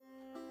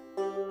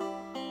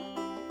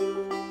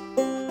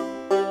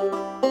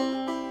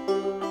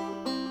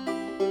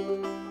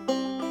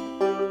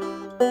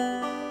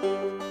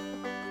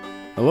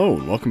Hello,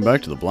 and welcome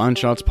back to the Blind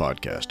Shots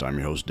Podcast. I'm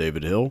your host,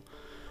 David Hill,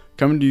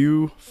 coming to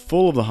you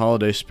full of the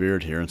holiday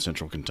spirit here in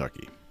Central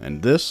Kentucky.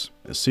 And this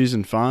is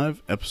Season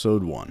 5,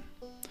 Episode 1.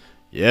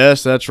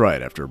 Yes, that's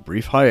right. After a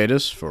brief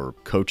hiatus for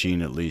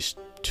coaching at least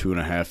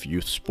 2.5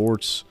 youth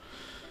sports,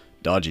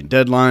 dodging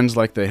deadlines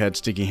like they had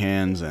sticky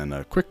hands, and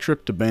a quick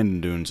trip to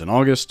Bandon Dunes in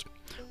August,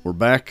 we're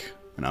back,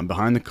 and I'm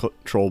behind the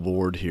control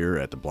board here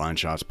at the Blind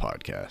Shots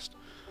Podcast.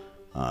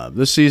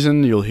 This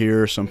season, you'll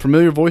hear some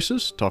familiar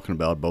voices talking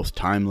about both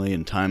timely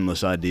and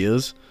timeless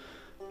ideas,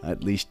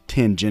 at least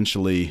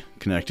tangentially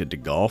connected to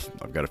golf.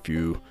 I've got a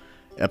few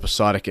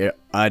episodic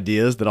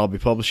ideas that I'll be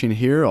publishing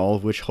here, all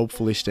of which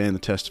hopefully stand the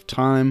test of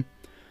time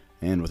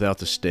and without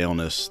the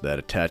staleness that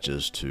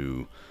attaches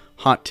to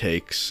hot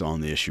takes on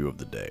the issue of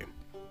the day.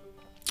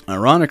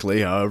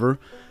 Ironically, however,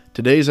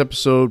 today's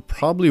episode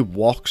probably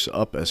walks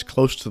up as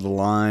close to the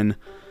line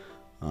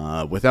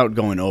without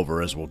going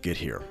over as we'll get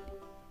here.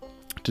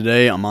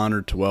 Today, I'm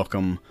honored to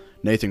welcome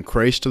Nathan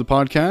Crace to the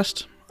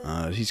podcast.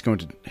 He's going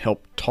to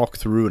help talk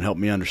through and help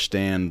me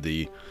understand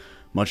the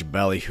much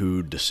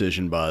ballyhooed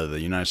decision by the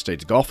United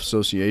States Golf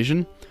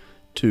Association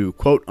to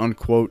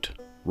quote-unquote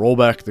roll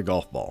back the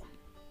golf ball.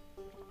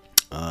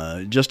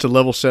 Just to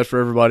level set for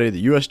everybody,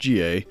 the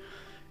USGA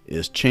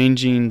is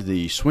changing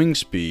the swing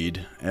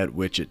speed at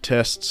which it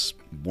tests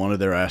one of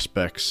their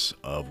aspects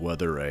of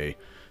whether a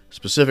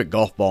specific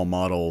golf ball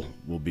model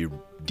will be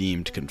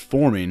deemed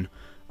conforming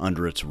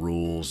under its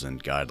rules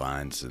and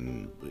guidelines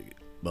and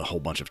a whole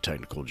bunch of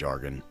technical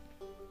jargon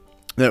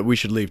that we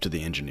should leave to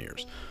the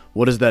engineers.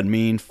 What does that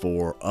mean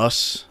for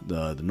us,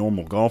 the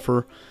normal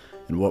golfer,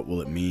 and what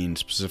will it mean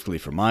specifically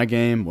for my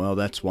game? Well,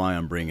 that's why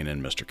I'm bringing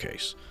in Mr.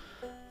 Case.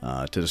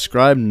 To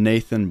describe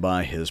Nathan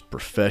by his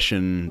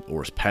profession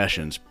or his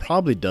passions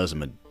probably does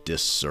him a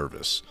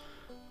disservice.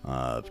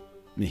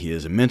 He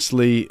is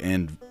immensely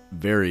and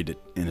varied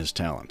in his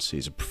talents.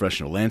 He's a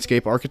professional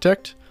landscape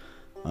architect,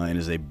 and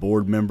is a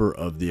board member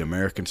of the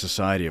American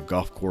Society of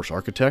Golf Course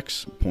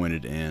Architects,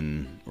 appointed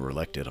in, or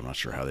elected, I'm not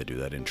sure how they do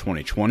that, in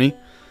 2020.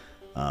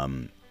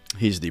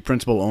 He's the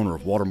principal owner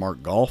of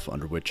Watermark Golf,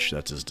 under which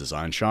that's his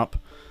design shop.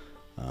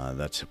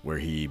 That's where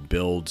he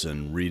builds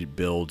and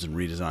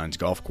redesigns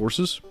golf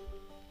courses.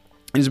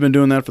 He's been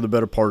doing that for the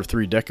better part of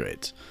 3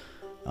 decades.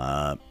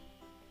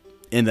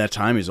 In that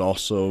time, he's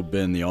also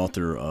been the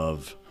author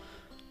of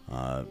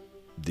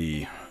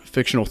the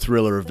fictional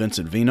thriller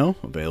Vincent Vino,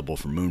 available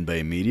from Moon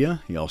Bay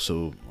Media. He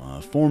also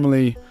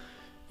formerly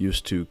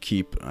used to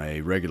keep a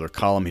regular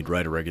column. He'd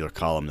write a regular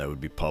column that would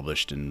be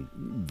published in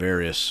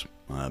various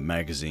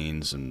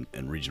magazines and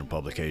regional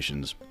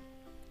publications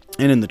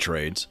and in the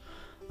trades.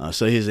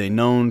 So he's a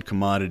known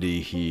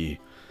commodity. He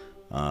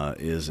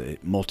is a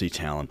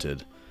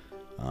multi-talented.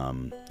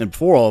 And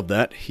before all of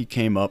that, he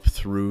came up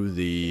through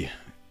the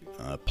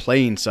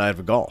playing side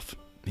of golf.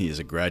 He is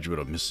a graduate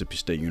of Mississippi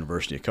State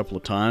University a couple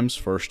of times.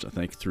 First, I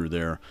think, through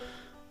their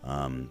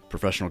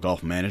professional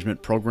golf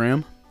management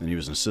program. And he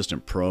was an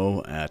assistant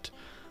pro at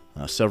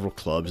several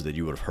clubs that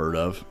you would have heard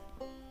of.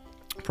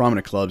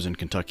 Prominent clubs in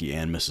Kentucky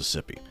and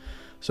Mississippi.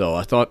 So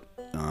I thought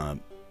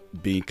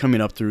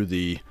coming up through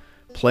the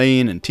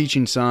playing and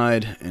teaching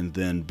side, and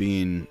then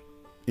being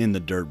in the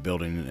dirt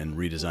building and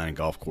redesigning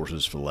golf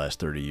courses for the last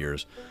 30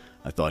 years,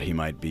 I thought he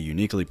might be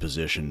uniquely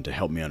positioned to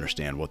help me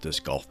understand what this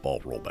golf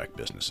ball rollback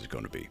business is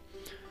going to be.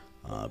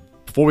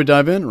 Before we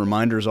dive in, a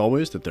reminder as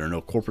always that there are no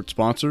corporate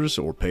sponsors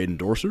or paid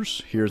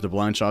endorsers here at the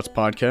Blind Shots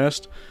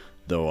Podcast,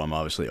 though I'm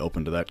obviously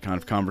open to that kind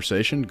of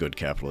conversation, good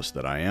capitalist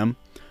that I am.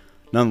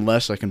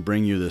 Nonetheless, I can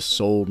bring you this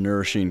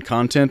soul-nourishing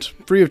content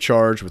free of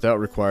charge without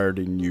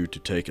requiring you to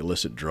take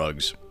illicit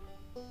drugs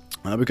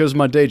because of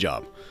my day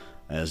job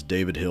as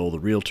David Hill, the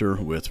realtor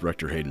with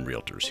Rector Hayden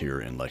Realtors here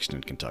in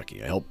Lexington,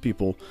 Kentucky. I help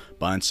people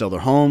buy and sell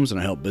their homes, and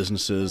I help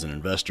businesses and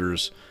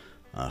investors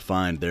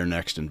find their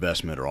next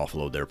investment or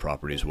offload their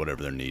properties,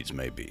 whatever their needs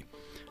may be.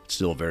 It's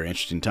still a very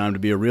interesting time to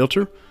be a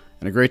realtor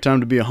and a great time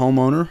to be a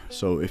homeowner.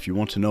 So if you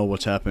want to know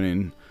what's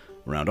happening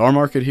around our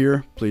market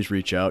here, please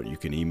reach out. You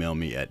can email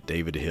me at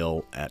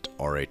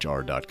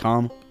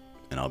davidhill@rhr.com,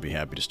 and I'll be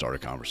happy to start a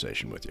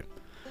conversation with you.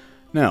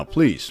 Now,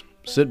 please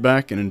sit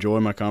back and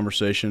enjoy my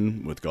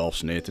conversation with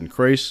golf's Nathan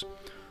Crace,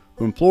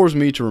 who implores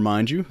me to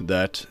remind you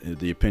that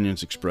the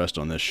opinions expressed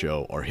on this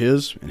show are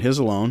his and his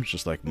alone,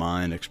 just like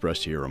mine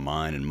expressed here are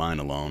mine and mine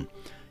alone.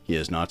 He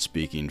is not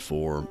speaking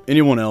for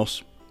anyone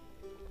else,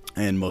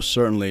 and most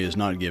certainly is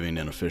not giving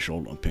an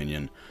official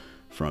opinion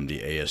from the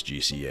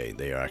ASGCA.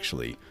 They are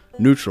actually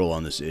neutral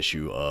on this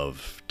issue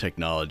of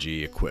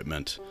technology,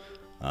 equipment,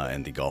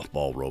 and the golf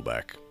ball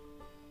rollback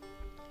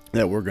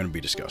that we're going to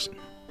be discussing.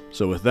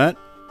 So with that,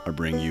 I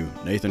bring you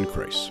Nathan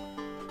Crace.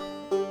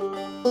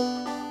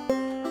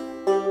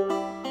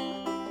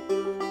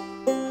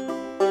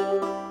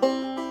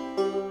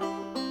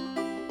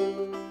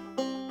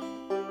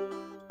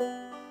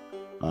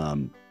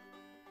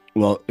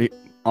 Well,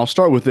 I'll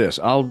start with this.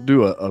 I'll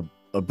do a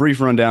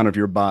brief rundown of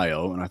your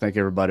bio, and I think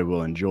everybody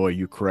will enjoy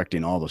you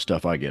correcting all the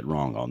stuff I get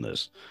wrong on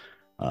this.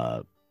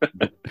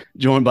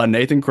 Joined by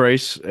Nathan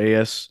Crace,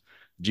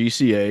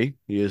 ASGCA.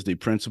 He is the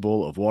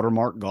principal of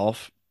Watermark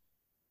Golf,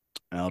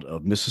 out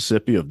of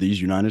Mississippi of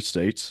these United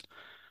States.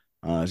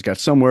 He's got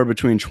somewhere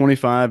between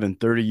 25 and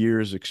 30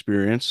 years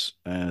experience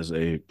as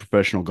a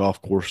professional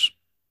golf course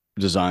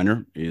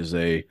designer. He is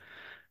a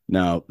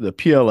now the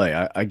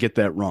PLA, I get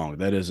that wrong.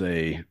 That is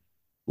a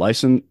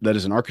license, that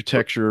is an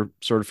architecture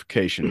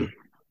certification.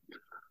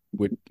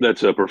 Which,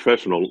 That's a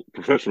professional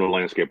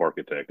landscape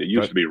architect. It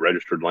used to be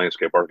registered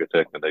landscape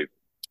architect, and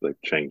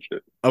they've changed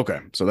it. okay,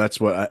 so that's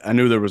what I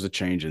knew there was a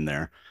change in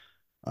there.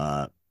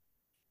 Uh,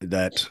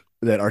 that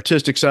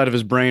artistic side of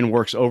his brain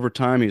works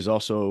overtime. He's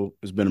also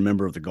has been a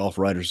member of the Golf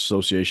Writers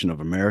Association of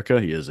America.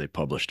 He is a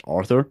published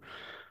author.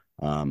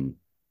 Um,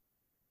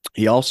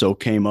 he also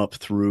came up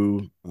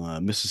through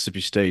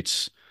Mississippi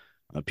State's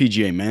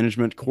PGA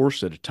management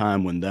course at a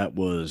time when that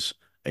was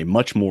a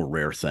much more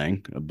rare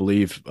thing. I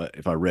believe,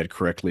 if I read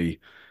correctly,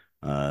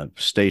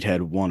 State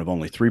had one of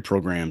only three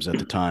programs at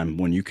the time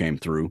when you came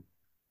through.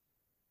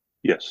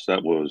 Yes,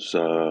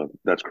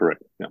 that's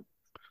correct.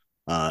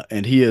 Yeah.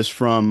 And he is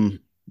from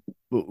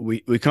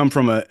we come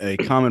from a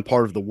common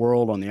part of the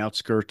world on the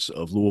outskirts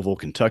of Louisville,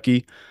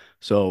 Kentucky.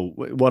 So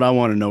what I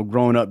want to know,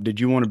 growing up, did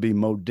you want to be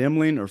Mo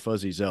Demling or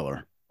Fuzzy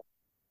Zeller?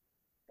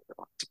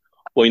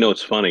 Well,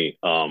 it's funny.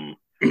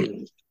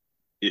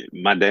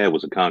 My dad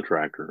was a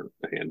contractor,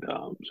 and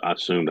I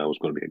assumed I was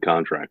going to be a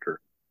contractor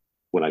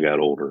when I got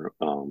older.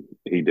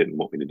 He didn't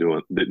want me to do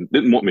it.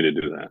 Didn't want me to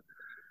do that.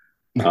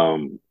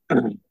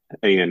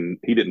 And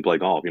he didn't play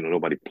golf.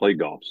 Nobody played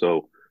golf.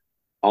 So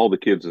all the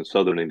kids in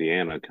Southern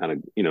Indiana kind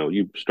of,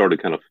 you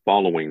started kind of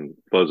following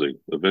Fuzzy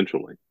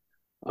eventually.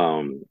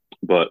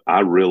 But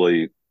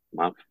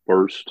my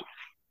first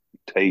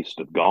taste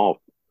of golf,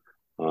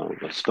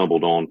 I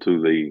stumbled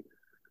onto the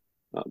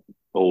uh,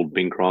 old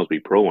Bing Crosby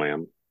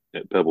Pro-Am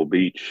at Pebble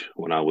Beach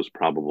when I was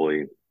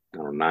probably, I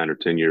don't know, 9 or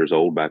 10 years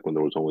old, back when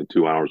there was only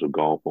 2 hours of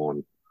golf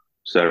on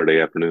Saturday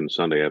afternoon and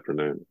Sunday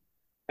afternoon.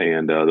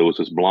 And there was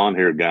this blonde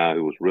haired guy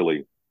who was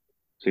really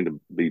seemed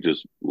to be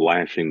just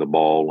lashing the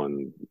ball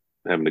and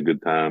having a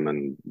good time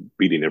and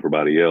beating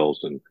everybody else.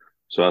 And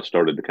so I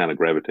started to kind of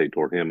gravitate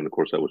toward him. And of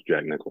course, that was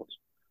Jack Nicklaus.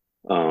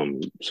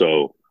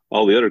 So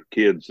all the other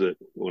kids that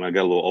when I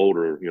got a little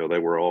older, they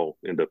were all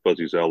into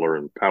Fuzzy Zeller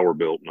and Power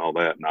Built and all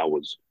that. And I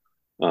was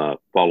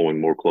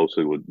following more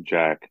closely with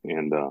Jack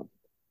and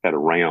had a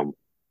Ram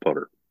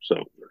putter.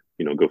 So,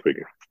 go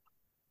figure.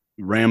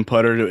 Ram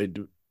putter.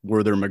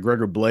 Were there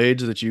McGregor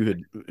blades that you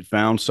had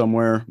found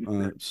somewhere Not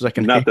that,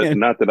 secondhand?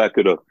 not that I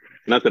could have,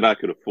 not that I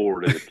could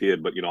afford as a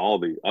kid, but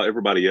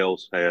everybody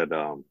else had,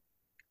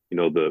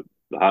 the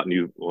hot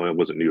new. Well, it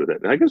wasn't new at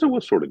that. I guess it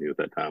was sort of new at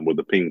that time with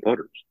the ping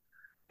putters,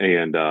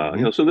 and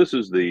Mhm. so this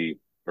is the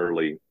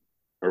early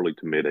to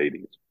mid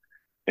 '80s,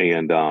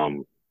 and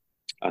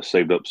I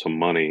saved up some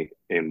money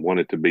and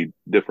wanted to be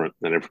different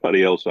than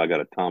everybody else. So I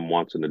got a Tom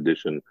Watson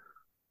edition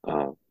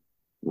uh,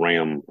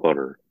 Ram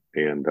putter,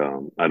 and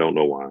I don't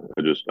know why.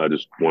 I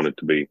just wanted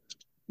to be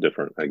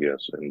different, I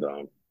guess, and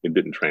it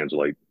didn't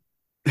translate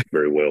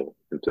very well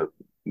into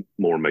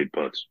more made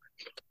putts.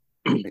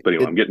 But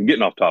anyway, It I'm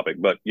getting off topic.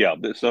 But yeah,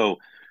 so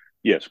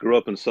yes, grew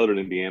up in Southern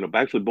Indiana.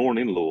 Actually born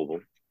in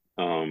Louisville.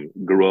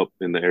 Grew up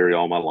in the area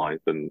all my life,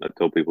 and I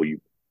tell people you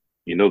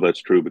know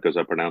that's true because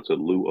I pronounce it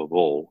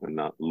Louisville and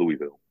not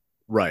Louisville.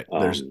 right.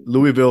 There's Um,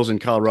 Louisville's in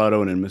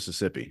Colorado and in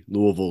Mississippi.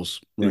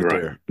 Louisville's right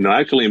right. there. No,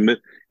 actually,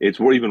 it's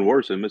even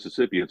worse in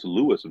Mississippi. It's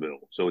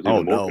Louisville, so it's Oh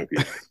even more no.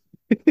 confusing.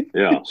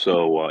 Yeah.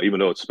 So even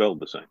though it's spelled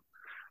the same,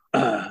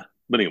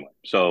 but anyway,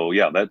 so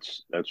yeah,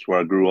 that's where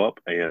I grew up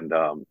and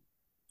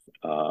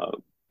uh,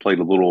 played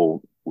a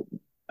little.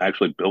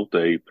 Actually, built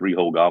a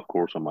three-hole golf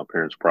course on my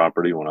parents'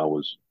 property when I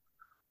was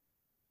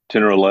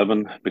 10 or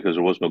 11 because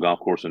there was no golf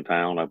course in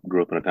town. I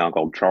grew up in a town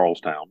called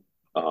Charlestown,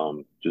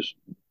 just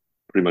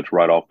pretty much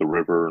right off the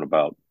river and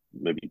about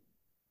maybe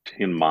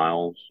 10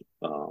 miles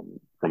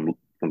from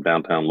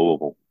downtown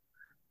Louisville.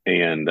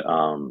 And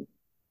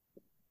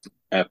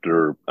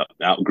after I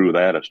outgrew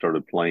that, I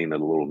started playing at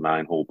a little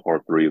 9-hole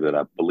par three that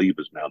I believe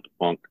is now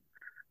defunct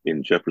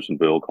in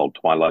Jeffersonville called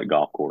Twilight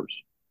Golf Course.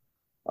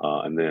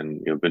 And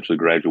then eventually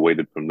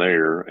graduated from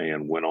there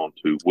and went on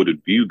to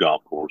Wooded View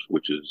Golf Course,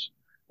 which is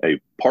a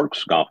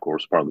parks golf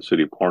course, part of the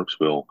city of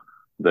Clarksville,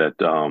 that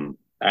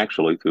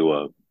actually, through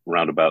a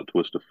roundabout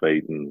twist of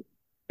fate and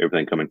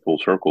everything coming full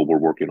circle, we're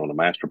working on a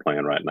master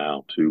plan right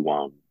now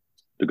to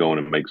go in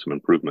and make some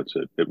improvements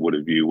at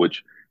Wooded View,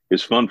 which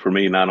is fun for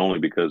me not only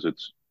because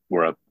it's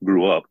where I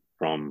grew up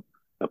from.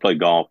 I played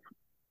golf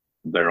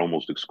there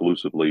almost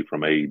exclusively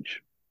from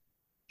age,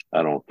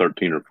 I don't know,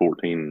 13 or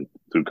 14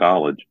 through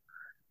college.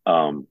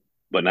 um,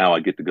 but now I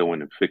get to go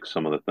in and fix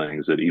some of the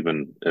things that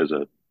even as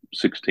a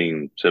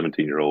 16,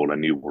 17-year old, I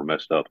knew were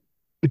messed up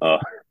uh,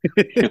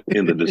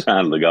 in the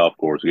design of the golf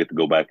course. I get to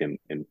go back and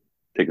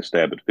take a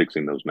stab at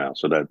fixing those now.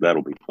 So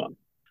that'll be fun.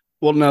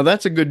 Well, now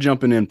that's a good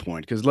jumping in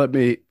point because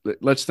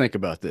let's think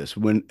about this.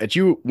 When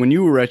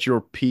you were at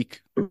your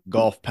peak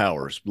golf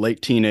powers,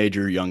 late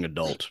teenager, young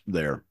adult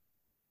there,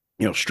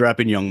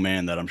 strapping young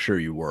man that I'm sure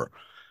you were.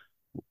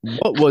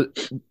 What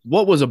was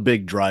what was a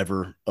big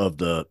driver of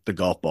the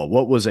golf ball?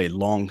 What was a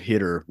long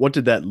hitter? What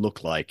did that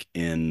look like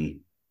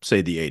in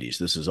say the 80s.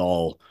 This is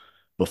all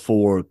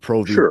before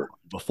Pro V1, Sure.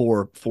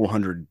 before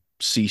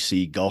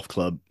 400cc golf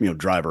club,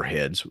 driver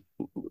heads.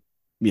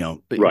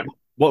 Right.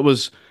 What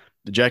was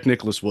Jack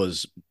Nicklaus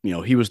was,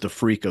 he was the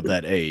freak of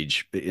that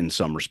age in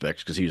some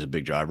respects because he was a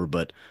big driver,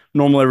 but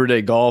normal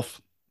everyday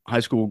golf, high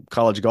school,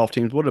 college golf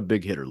teams, what did a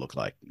big hitter look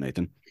like,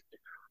 Nathan?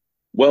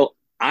 Well,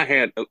 I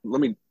had let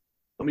me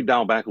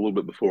dial back a little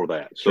bit before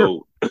that.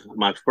 Sure. So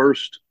my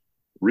first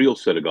real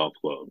set of golf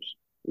clubs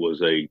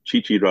was a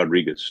Chichi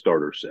Rodriguez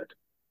starter set.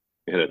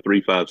 It had a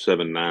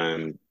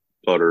 3579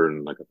 putter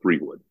and like a 3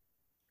 wood.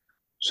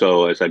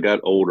 So as I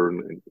got older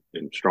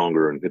and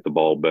stronger and hit the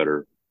ball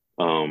better,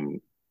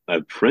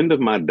 a friend of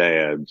my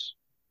dad's,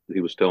 he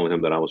was telling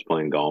him that I was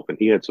playing golf, and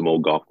he had some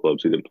old golf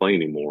clubs he didn't play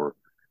anymore,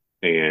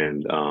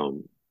 and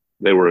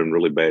they were in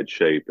really bad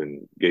shape,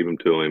 and gave them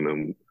to him,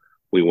 and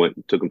we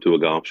went took them to a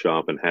golf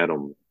shop and had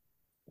them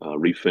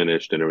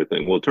refinished and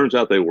everything. Well, it turns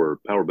out they were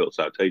power built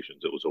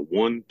Citations. It was a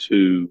 1,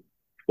 2,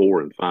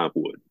 4, and 5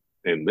 wood,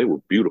 and they were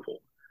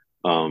beautiful.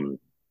 Um,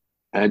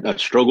 I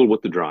struggled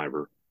with the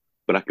driver,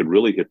 but I could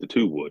really hit the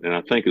 2 wood, and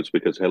I think it's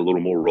because it had a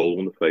little more roll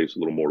in the face, a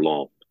little more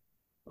loft.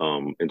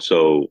 And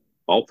so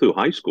all through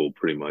high school,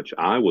 pretty much,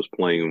 I was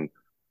playing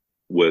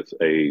with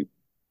a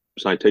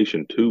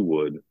Citation 2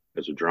 wood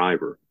as a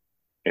driver,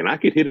 and I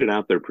could hit it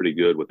out there pretty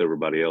good with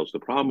everybody else. The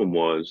problem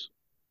was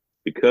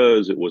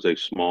because it was a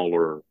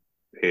smaller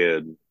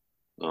head,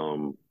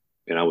 um,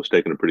 and I was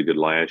taking a pretty good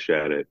lash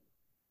at it.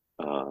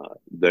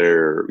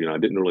 I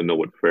didn't really know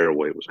what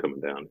fairway it was coming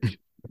down,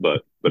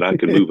 but I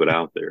could move it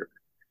out there.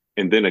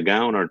 And then a guy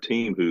on our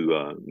team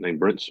who named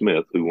Brent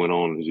Smith, who went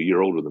on, who's a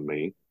year older than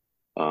me,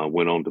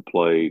 went on to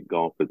play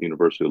golf at the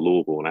University of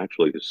Louisville, and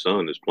actually his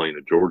son is playing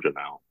at Georgia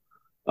now.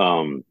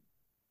 Um,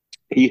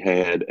 he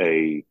had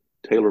a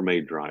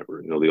tailor-made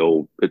driver, the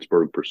old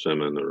Pittsburgh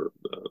Persimmon or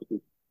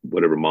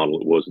whatever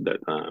model it was at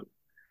that time.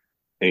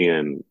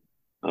 And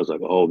I was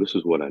like, oh, this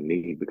is what I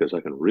need because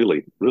I can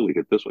really, really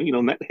hit this one.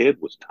 And that head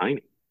was tiny,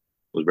 it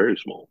was very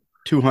small.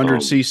 200 Um,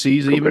 cc's,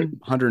 even compared,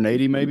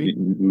 180 maybe.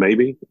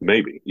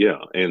 maybe, yeah.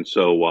 And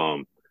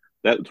so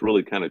that's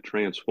really kind of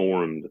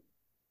transformed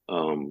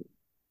um,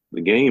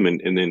 the game.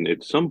 And then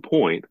at some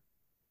point,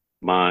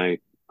 my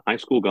high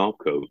school golf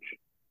coach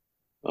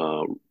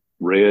uh,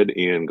 read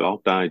in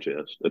Golf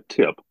Digest a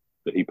tip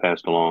that he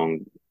passed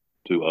along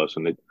to us,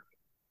 and it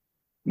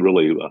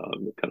really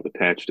kind of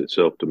attached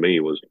itself to me.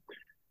 Was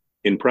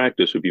in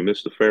practice, if you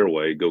miss the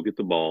fairway, go get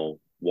the ball,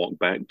 walk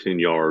back 10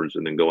 yards,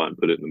 and then go out and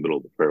put it in the middle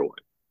of the fairway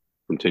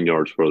from 10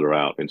 yards further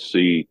out and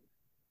see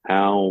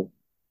how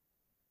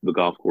the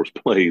golf course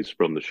plays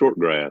from the short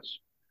grass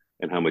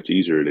and how much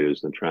easier it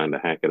is than trying to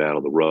hack it out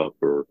of the rough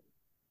or,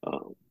 uh,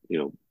 you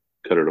know,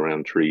 cut it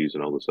around trees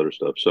and all this other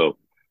stuff. So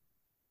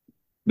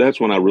that's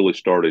when I really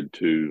started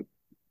to,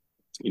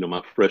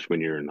 my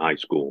freshman year in high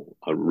school,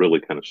 I really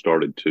kind of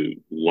started to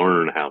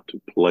learn how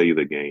to play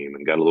the game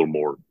and got a little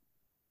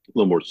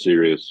more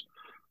serious,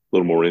 a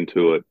little more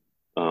into it.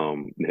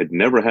 Had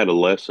never had a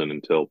lesson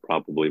until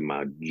probably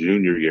my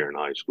junior year in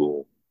high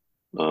school,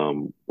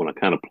 when I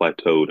kind of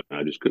plateaued and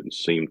I just couldn't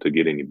seem to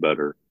get any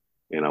better.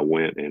 And I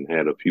went and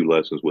had a few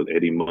lessons with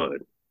Eddie Mudd,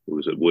 who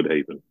was at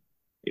Woodhaven,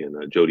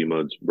 and Jody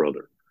Mudd's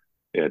brother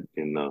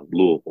in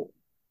Louisville.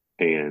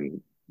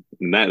 And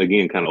that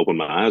again kind of opened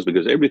my eyes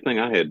because everything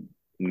I had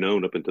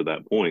known up until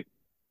that point,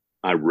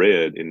 I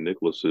read in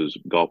Nicholas's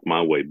Golf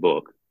My Way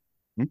book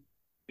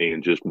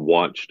and just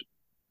watched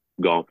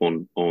golf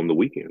on the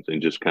weekends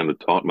and just kind of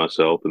taught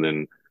myself. And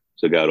then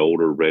as I got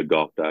older, read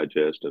Golf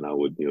Digest, and I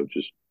would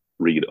just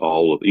read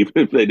all of, even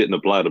if they didn't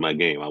apply to my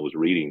game, I was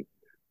reading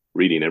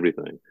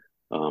everything.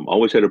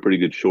 Always had a pretty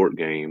good short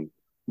game,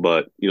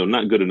 but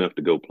not good enough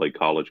to go play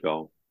college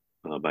golf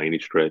by any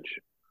stretch.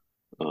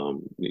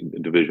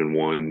 Division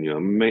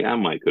 1, I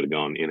might could have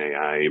gone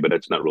NAIA, but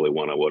that's not really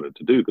what I wanted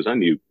to do because I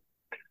knew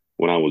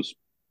when I was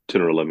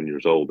 10 or 11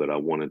 years old that I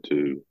wanted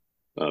to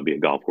be a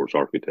golf course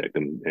architect,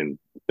 and in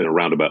a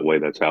roundabout way,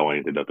 that's how I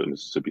ended up at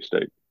Mississippi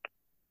State.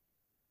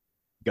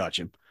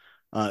 Gotcha.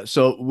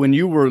 So when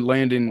you were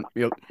landing,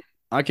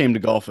 I came to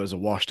golf as a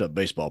washed up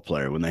baseball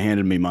player. When they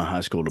handed me my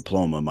high school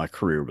diploma, my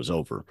career was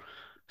over.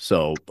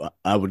 So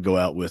I would go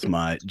out with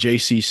my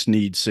J.C.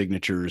 Sneed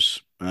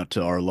signatures out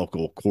to our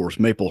local course,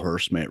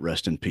 Maplehurst, may it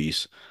rest in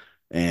peace.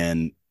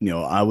 And,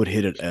 I would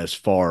hit it as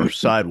far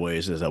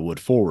sideways as I would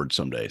forward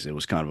some days. It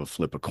was kind of a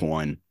flip a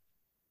coin.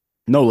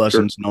 No Sure.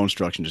 lessons, no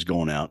instruction, just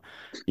going out,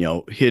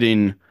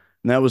 hitting.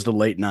 And that was the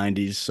late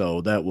 90s.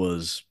 So that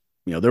was,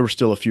 there were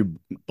still a few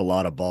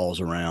Bellata balls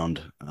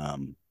around.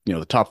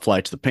 The top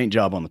flights, the paint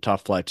job on the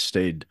top flights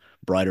stayed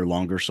brighter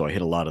longer. So I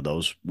hit a lot of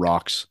those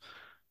rocks.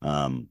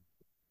 Um,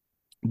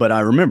 but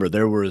I remember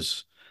there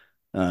was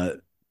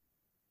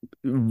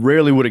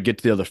rarely would it get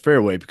to the other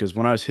fairway because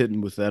when I was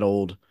hitting with that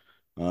old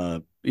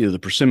either the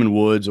persimmon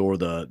woods or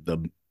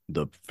the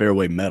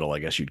fairway metal, I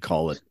guess you'd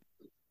call it,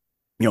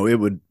 it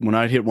would, when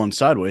I'd hit one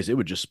sideways, it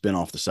would just spin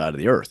off the side of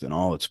the earth and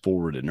all its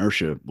forward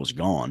inertia was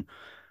gone.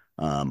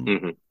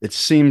 Hmm. It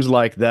seems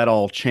like that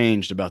all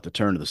changed about the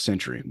turn of the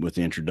century with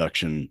the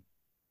introduction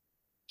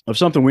of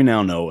something we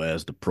now know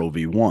as the Pro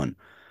V1.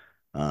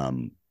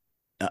 Um,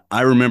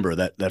 I remember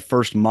that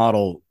first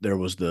model. There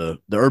was the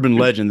urban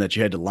legend that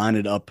you had to line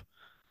it up.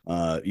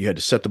 You had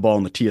to set the ball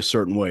on the tee a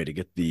certain way to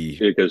get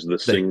Because the the the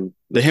seam on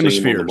the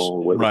hemispheres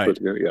ball, the way it was put right,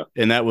 together.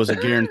 Yeah, and that was a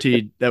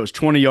guaranteed. That was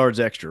 20 yards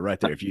extra right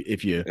there.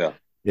 yeah,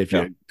 If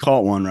yeah. you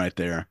caught one right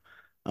there,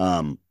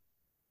 um,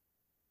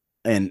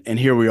 and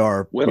here we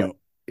are. Well,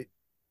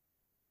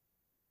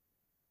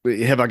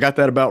 Have I got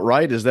that about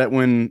right? Is that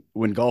when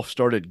golf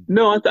started?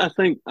 no,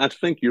 I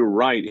think you're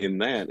right in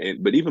that.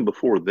 But even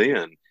before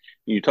then,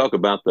 you talk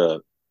about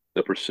the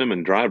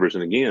persimmon drivers,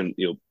 and again,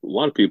 a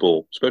lot of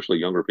people, especially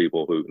younger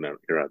people, who now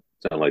here I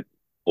sound like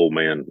old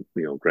man,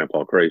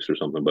 Grandpa Crace or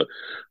something, but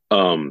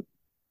um,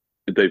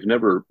 they've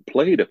never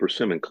played a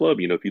persimmon club.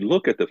 If you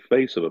look at the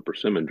face of a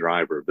persimmon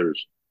driver,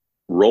 there's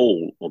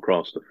roll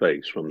across the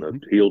face from the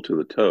Mhm. heel to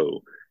the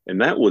toe.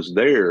 And that was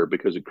there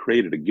because it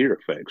created a gear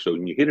effect. So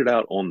when you hit it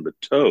out on the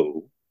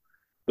toe,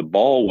 the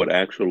ball would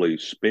actually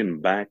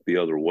spin back the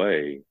other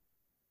way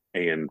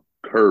and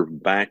curve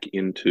back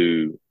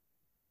into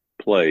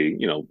play,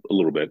 a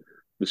little bit.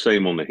 The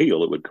same on the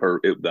heel, it would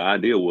curve. The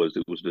idea was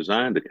it was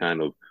designed to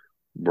kind of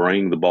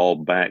bring the ball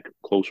back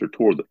closer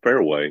toward the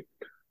fairway.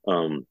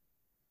 Um,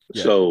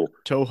 Yeah, so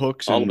toe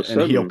hooks all of a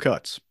and heel sudden,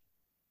 cuts.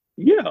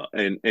 yeah,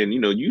 and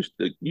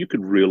you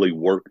could really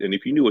work, and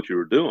if you knew what you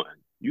were doing,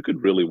 you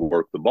could really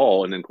work the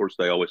ball. And then of course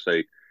they always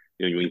say,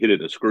 when you hit it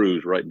in the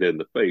screws right dead in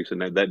the face,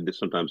 and that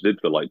sometimes did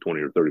feel like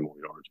 20 or 30 more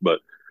yards. But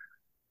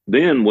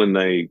then when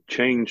they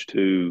changed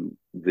to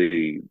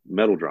the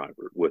metal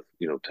driver with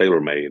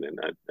TaylorMade, and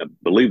I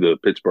believe the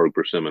Pittsburgh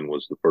Persimmon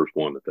was the first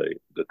one that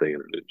they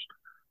introduced.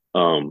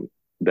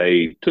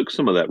 They took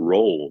some of that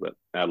roll that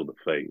out of the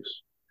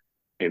face,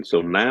 and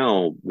so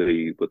now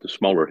with the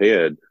smaller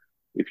head,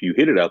 if you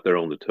hit it out there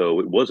on the toe,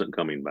 it wasn't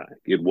coming back.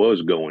 It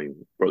was going.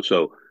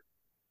 So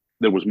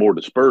there was more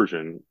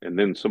dispersion. And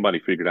then somebody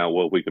figured out,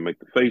 well, we can make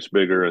the face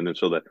bigger. And then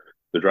so that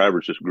the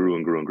drivers just grew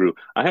and grew and grew.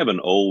 I have an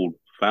old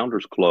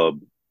Founders Club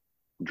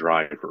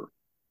driver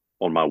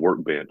on my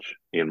workbench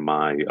in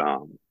my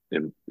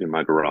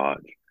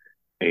garage.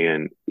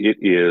 And it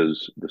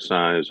is the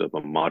size of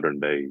a modern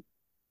day.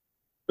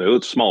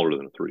 It's smaller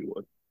than a 3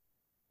 wood.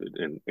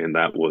 And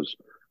that was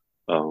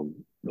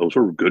those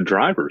were good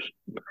drivers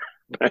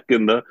back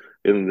in the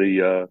in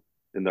the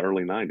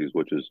early '90s,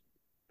 which is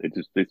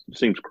it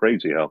seems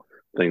crazy how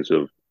things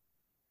have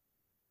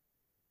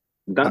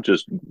I, not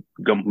just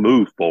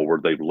moved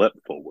forward; they've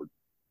leapt forward.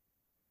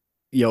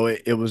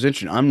 it was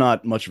interesting. I'm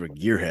not much of a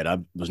gearhead. I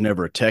was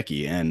never a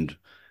techie, and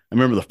I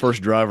remember the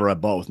first driver I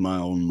bought with my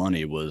own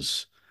money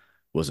was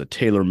a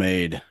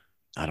tailor-made.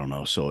 I don't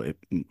know. So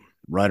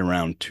right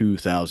around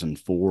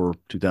 2004,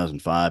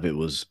 2005, it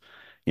was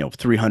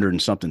 300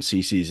 and something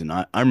cc's, and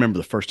I remember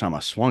the first time I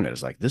swung it,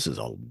 it's like this is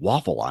a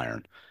waffle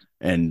iron.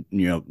 And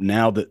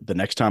now that the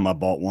next time I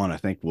bought one, I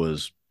think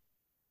was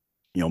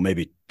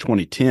maybe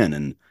 2010,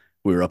 and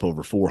we were up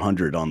over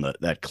 400 on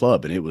that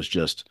club, and it was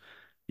just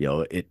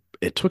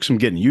it took some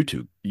getting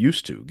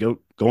used to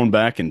going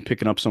back and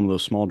picking up some of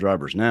those small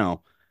drivers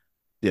now.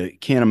 You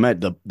can't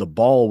imagine the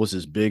ball was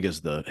as big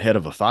as the head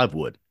of a 5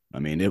 wood. I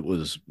mean,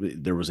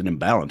 there was an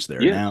imbalance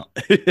there. Yes, Now,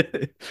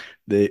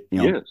 they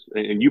yes,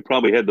 and you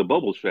probably had the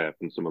bubble shaft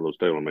in some of those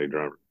TaylorMade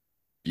drivers.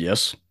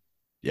 yes,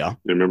 yeah.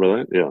 You remember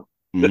that? Yeah,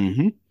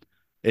 Hmm.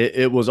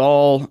 It was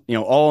all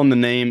in the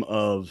name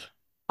of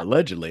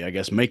allegedly, I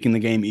guess, making the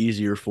game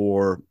easier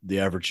for the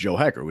average Joe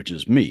hacker, which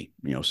is me.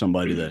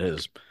 Somebody that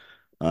has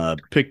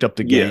picked up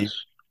the game,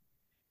 yes,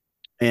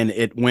 and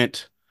it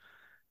went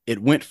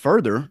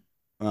further,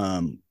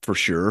 for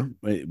sure.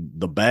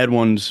 The bad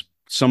ones,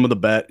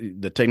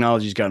 the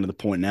technology's gotten to the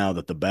point now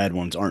that the bad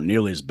ones aren't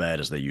nearly as bad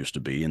as they used to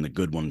be, and the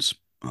good ones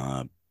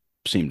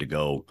seem to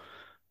go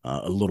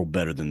a little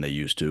better than they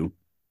used to.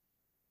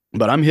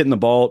 But I'm hitting the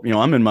ball,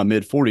 I'm in my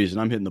mid 40s, and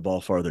I'm hitting the ball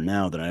farther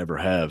now than I ever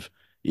have,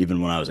 even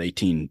when I was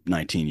 18,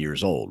 19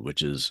 years old,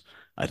 which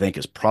I think,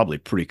 is probably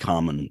pretty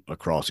common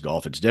across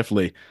golf. It's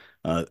definitely,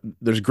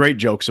 there's great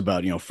jokes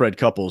about, Fred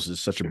Couples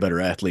is such a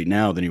better athlete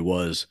now than he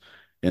was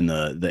in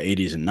the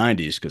 80s and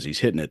 90s because he's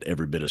hitting it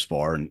every bit as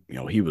far. And,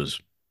 he was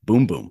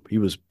boom, boom. He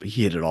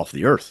hit it off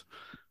the earth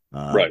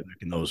right, back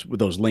in with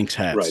those Lynx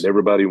right. hats.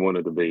 Everybody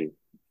wanted to be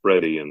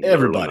Freddie in the early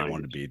Everybody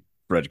wanted to '90s. be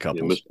Fred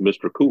Couples.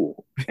 Mr.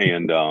 Cool.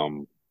 And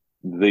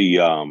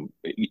the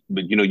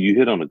but you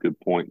hit on a good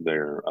point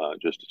there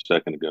just a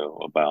second ago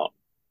about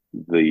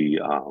the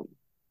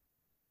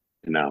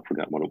now I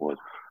forgot what it was,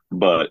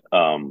 but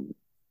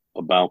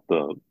about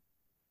the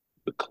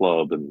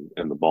club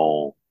and the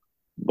ball,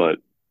 but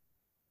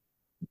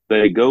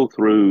they go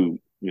through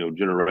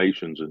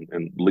generations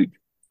and leap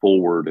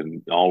forward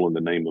and all in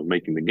the name of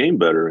making the game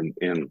better and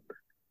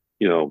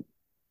you know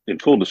in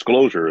full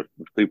disclosure, if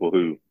people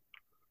who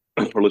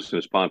are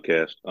listening to this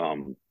podcast,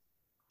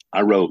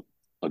 I wrote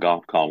a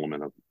golf column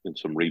in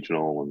some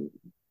regional and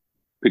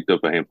picked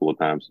up a handful of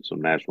times in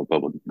some national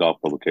public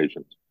golf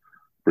publications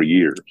for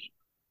years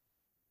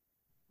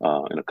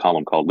in a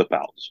column called Lip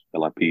Outs,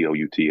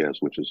 Lipouts,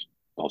 which is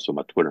also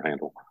my Twitter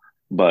handle.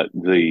 But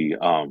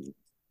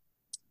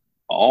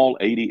all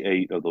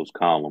 88 of those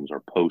columns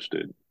are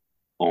posted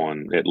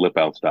on at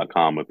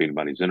lipouts.com if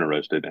anybody's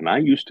interested. And I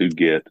used to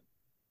get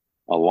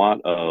a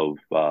lot of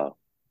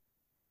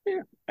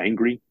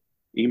angry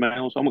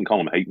emails. I'm gonna call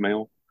them hate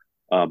mail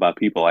by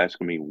people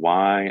asking me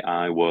why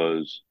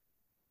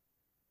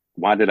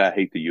did I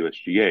hate the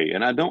USGA?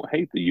 And I don't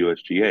hate the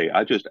USGA.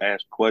 I just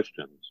asked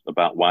questions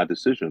about why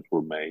decisions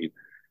were made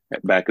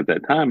back at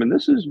that time. And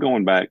this is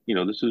going back,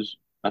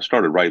 I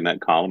started writing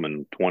that column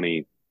in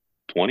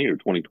 2020 or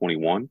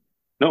 2021.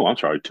 No, I'm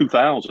sorry,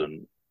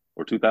 2000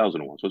 or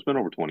 2001. So it's been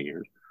over 20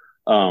 years.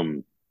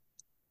 Um,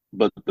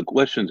 but the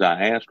questions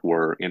I asked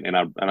were, and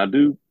I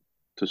do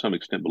to some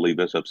extent believe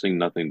this. I've seen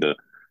nothing to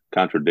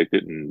contradict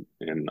it, and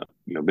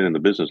been in the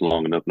business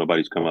long enough.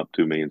 Nobody's come up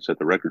to me and set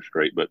the record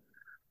straight. But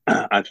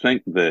I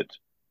think that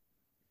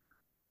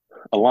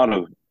a lot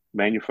of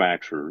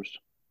manufacturers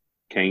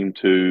came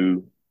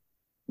to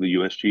the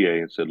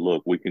USGA and said,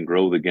 "Look, we can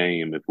grow the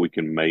game if we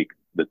can make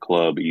the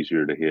club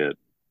easier to hit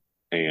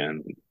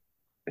and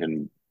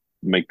and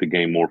make the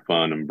game more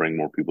fun and bring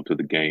more people to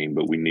the game,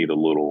 but we need a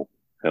little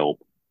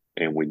help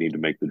and we need to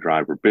make the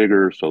driver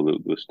bigger so that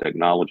this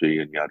technology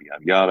and yada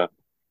yada yada."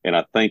 And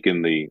I think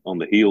in the on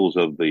the heels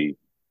of the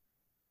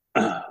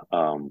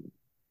um,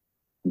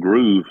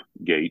 groove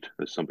gate,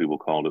 as some people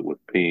called it,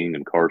 with Ping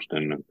and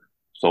Karsten and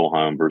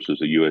Solheim versus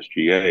the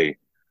USGA,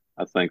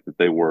 I think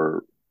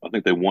that I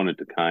think they wanted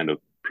to kind of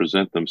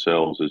present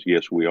themselves as,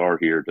 yes, we are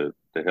here to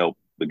help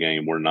the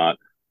game. We're not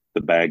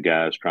the bad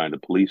guys trying to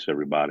police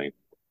everybody.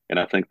 And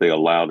I think they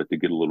allowed it to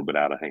get a little bit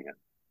out of hand.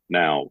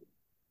 Now,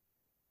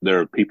 there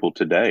are people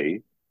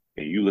today,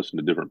 and you listen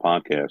to different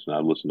podcasts, and I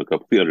listened to a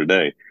couple the other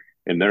day,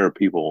 and there are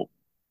people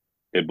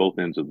at both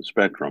ends of the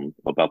spectrum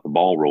about the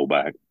ball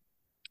rollback.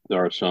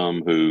 There are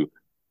some who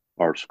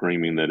are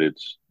screaming that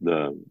it's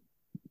the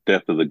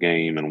death of the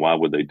game and why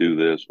would they do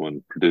this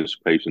when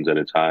participation's at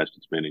its highest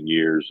it's been in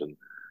years,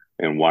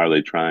 and why are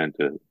they trying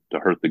to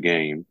hurt the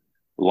game.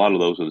 A lot of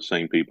those are the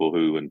same people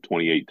who in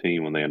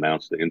 2018 when they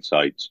announced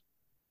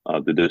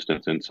the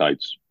distance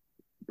insights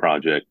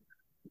project,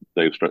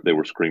 they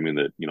were screaming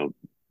that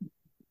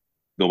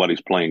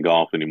nobody's playing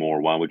golf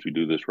anymore, why would you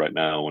do this right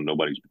now when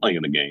nobody's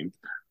playing the game.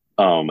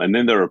 And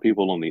then there are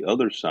people on the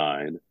other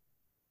side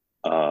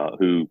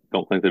who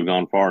don't think they've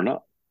gone far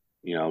enough.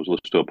 I was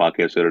listening to a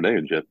podcast the other day,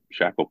 and Jeff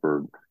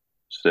Shackelford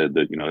said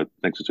that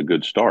thinks it's a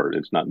good start.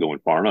 It's not going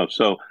far enough.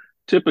 So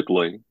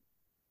typically,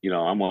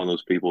 I'm one of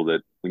those people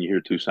that when you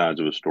hear two sides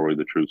of a story,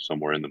 the truth's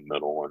somewhere in the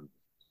middle,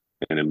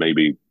 and it may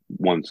be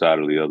one side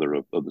or the other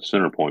of the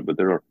center point. But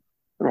there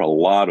are a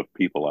lot of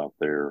people out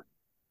there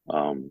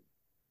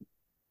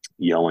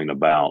yelling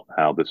about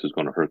how this is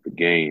going to hurt the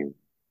game,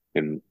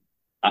 and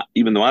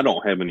even though I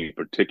don't have any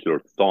particular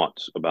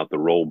thoughts about the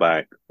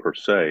rollback per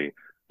se,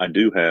 I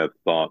do have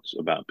thoughts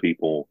about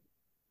people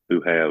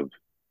who have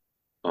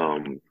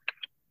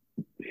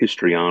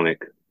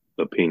histrionic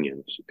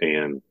opinions.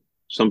 And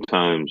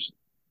sometimes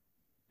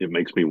it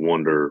makes me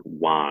wonder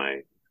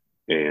why.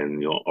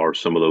 And, are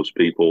some of those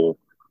people,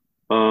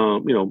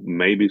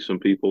 maybe some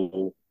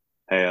people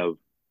have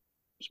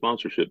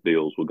sponsorship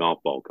deals with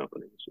golf ball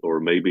companies, or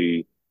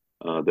maybe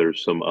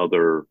there's some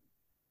other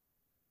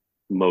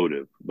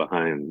motive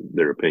behind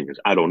their opinions.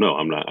 I don't know.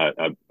 I'm not.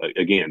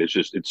 Again,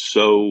 it's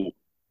so.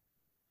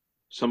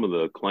 Some of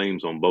the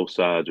claims on both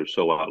sides are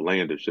so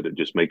outlandish that it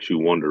just makes you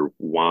wonder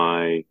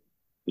why,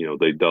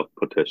 they doth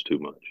protest too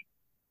much.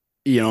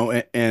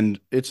 And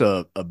it's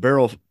a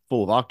barrel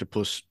full of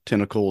octopus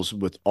tentacles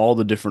with all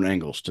the different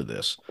angles to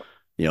this.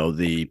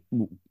 The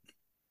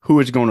who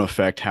it's going to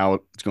affect, how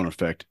it's going to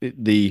affect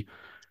the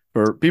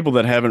for people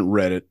that haven't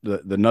read it,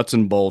 the nuts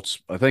and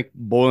bolts. I think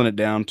boiling it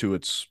down to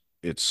its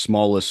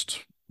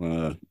smallest,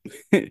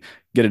 get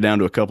it down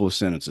to a couple of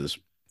sentences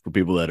for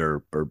people that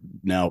are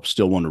now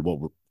still wonder what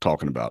we're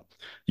talking about.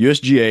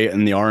 USGA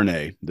and the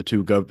R&A, the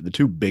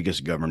two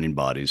biggest governing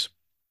bodies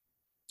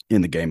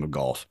in the game of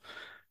golf.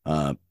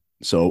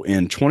 So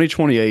in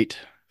 2028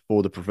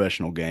 for the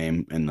professional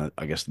game, and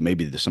I guess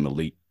maybe some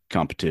elite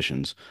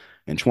competitions,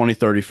 and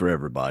 2030 for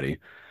everybody,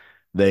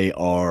 they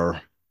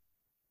are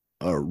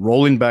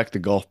rolling back the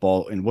golf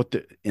ball, and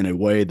in a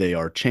way they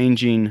are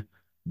changing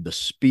the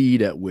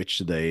speed at which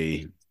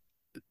they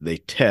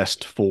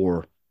test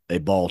for a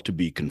ball to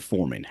be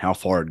conforming, how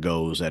far it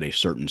goes at a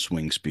certain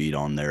swing speed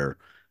on their.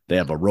 They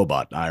have a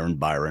robot, Iron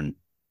Byron,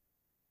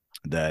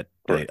 that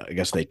I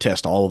guess they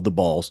test all of the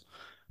balls,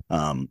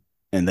 and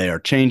they are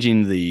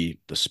changing the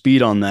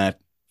speed on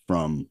that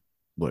from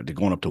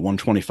going up to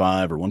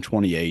 125 or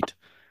 128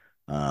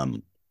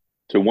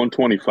 to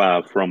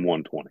 125 from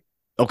 120.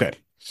 Okay,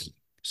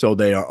 so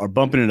they are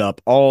bumping it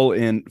up all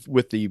in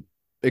with the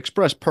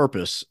express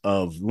purpose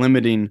of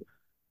limiting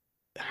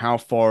how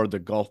far the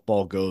golf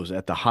ball goes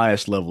at the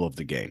highest level of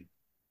the game.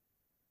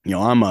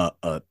 I'm a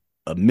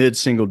mid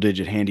single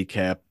digit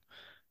handicap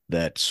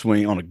that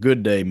swing on a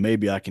good day.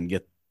 Maybe I can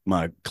get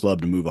my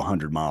club to move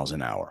 100 miles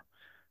an hour.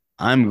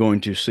 I'm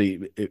going to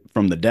see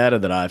from the data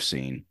that I've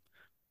seen,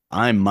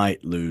 I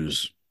might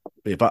lose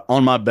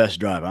on my best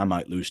drive, I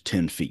might lose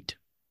 10 feet,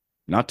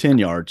 not 10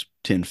 yards,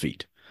 10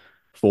 feet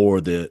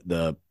for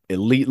the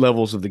elite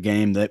levels of the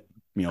game that,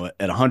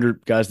 at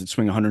 100 guys that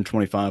swing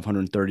 125,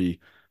 130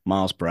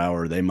 miles per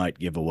hour, they might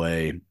give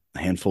away a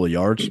handful of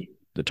yards.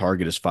 The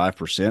target is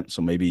 5%,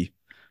 so maybe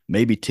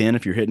 10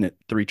 if you're hitting at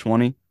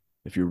 320.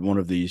 If you're one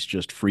of these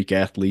just freak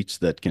athletes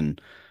that can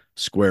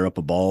square up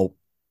a ball.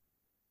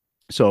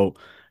 So,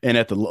 and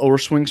at the lower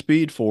swing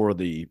speed for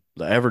the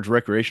average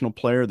recreational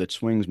player that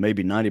swings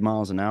maybe 90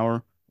 miles an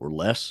hour or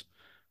less,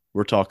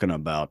 we're talking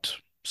about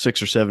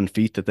 6 or 7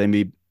 feet that they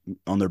may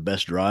on their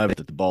best drive,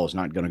 that the ball is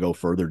not going to go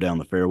further down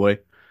the fairway.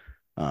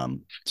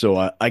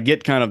 So I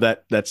get kind of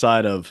that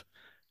side of,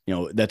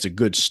 that's a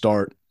good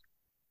start.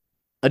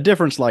 A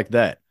difference like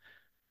that,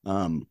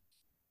 um,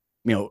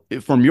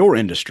 from your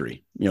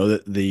industry,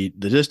 the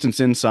distance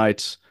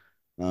insights,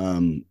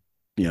 um,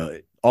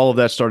 all of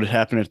that started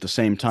happening at the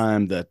same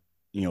time that,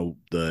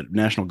 the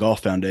National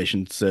Golf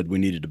Foundation said we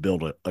needed to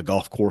build a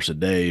golf course a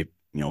day,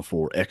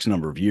 for X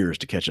number of years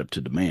to catch up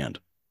to demand.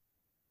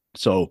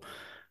 So,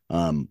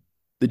 um,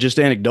 just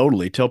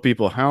anecdotally tell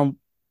people how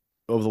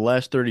over the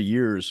last 30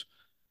 years,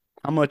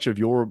 how much of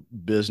your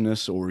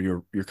business or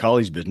your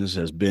colleagues' business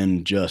has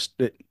been just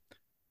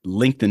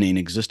lengthening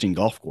existing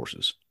golf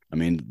courses. I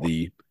mean,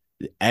 the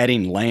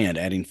adding land,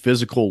 adding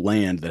physical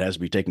land that has to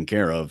be taken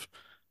care of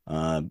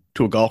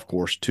to a golf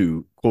course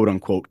to quote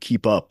unquote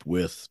keep up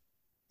with,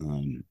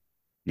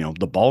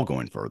 the ball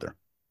going further.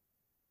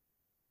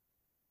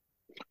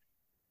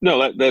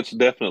 No, that's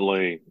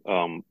definitely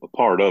a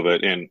part of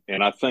it, and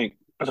I think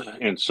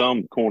in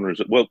some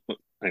corners, well,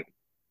 hang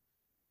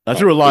I on. All right,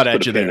 threw a lot let's put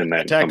at a you pin there. in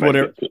that and come Attacked back.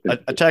 whatever.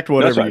 Attacked That's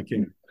whatever you right.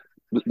 can.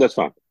 That's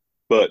fine.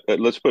 But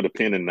let's put a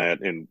pin in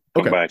that and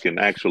come Okay. back. And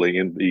actually,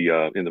 in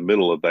the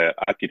middle of that,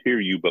 I could hear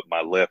you, but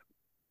my left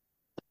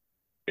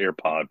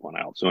AirPod went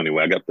out. So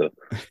anyway, I got the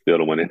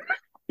other one in.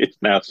 It's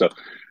now so.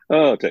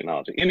 Oh,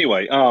 technology.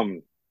 Anyway,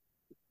 so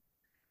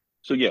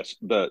yes,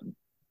 the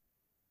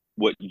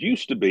what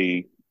used to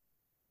be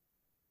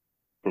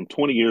from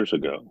 20 years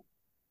ago,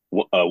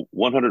 a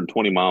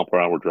 120 mile per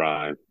hour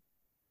drive.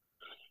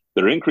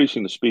 They're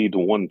increasing the speed to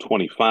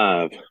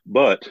 125,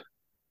 but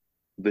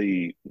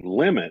the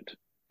limit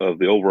of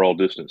the overall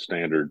distance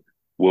standard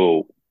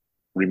will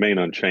remain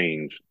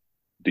unchanged.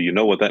 Do you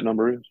know what that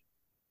number is?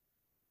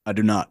 I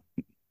do not.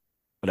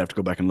 I'd have to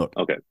go back and look.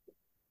 Okay,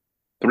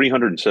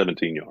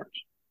 317 yards.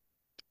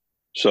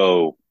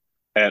 So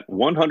at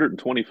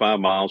 125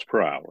 miles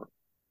per hour,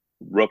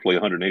 roughly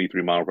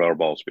 183 mile per hour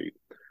ball speed,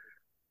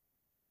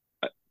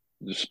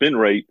 the spin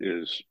rate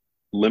is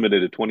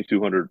limited at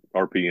 2200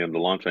 RPM, the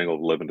launch angle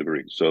of 11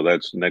 degrees. So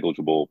that's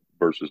negligible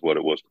versus what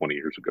it was 20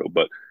 years ago.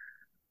 But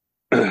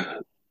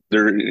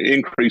they're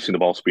increasing the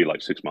ball speed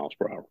like 6 miles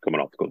per hour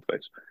coming off the cliff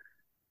face.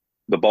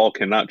 The ball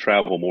cannot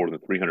travel more than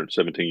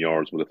 317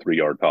 yards with a 3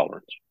 yard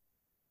tolerance.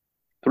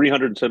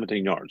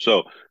 317 yards.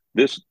 So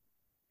this,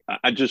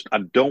 I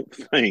don't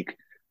think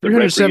the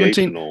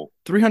 317, recreational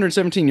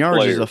 317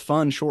 yards is a player,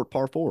 fun short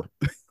par four.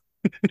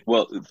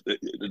 well,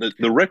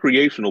 the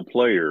recreational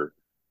player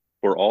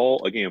for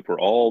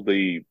all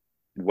the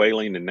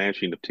wailing and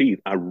gnashing of teeth,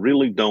 I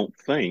really don't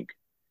think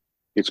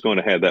it's going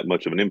to have that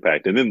much of an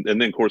impact. And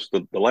then of course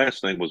the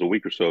last thing was a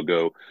week or so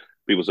ago.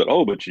 People said,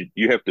 "Oh, but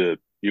you're going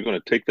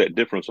to take that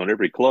difference on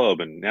every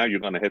club, and now you're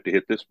going to have to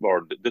hit this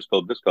bar, this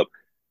club, this club."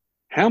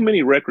 How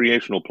many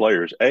recreational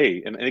players?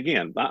 And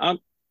again, I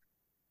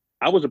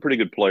was a pretty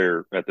good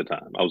player at the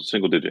time. I was a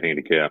single digit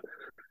handicap.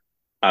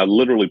 I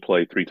literally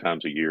play 3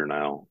 times a year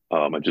now.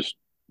 I just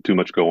too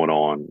much going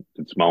on.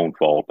 It's my own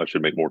fault. I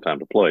should make more time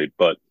to play,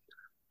 but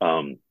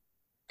um,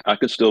 I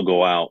could still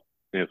go out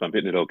and if I'm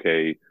hitting it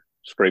okay,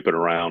 scrape it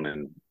around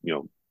and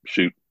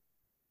shoot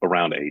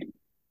around 80.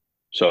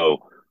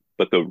 So,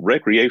 but the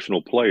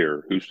recreational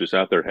player who's just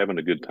out there having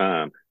a good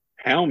time,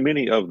 how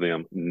many of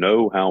them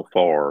know how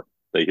far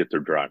they hit their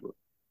driver?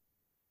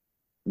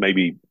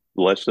 Maybe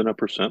less than a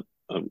percent.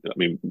 I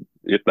mean,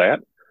 if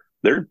that,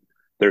 they're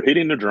they're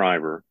hitting the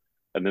driver,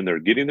 and then they're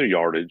getting their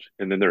yardage,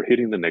 and then they're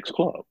hitting the next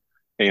club.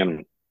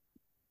 And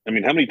I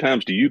mean, how many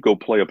times do you go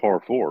play a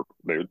par four,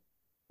 dude?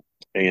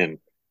 And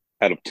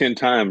out of 10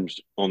 times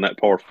on that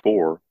par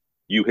four,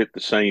 you hit the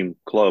same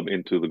club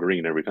into the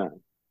green every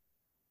time.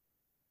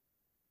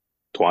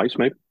 Twice,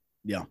 maybe.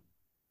 Yeah.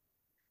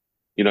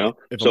 If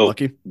I'm So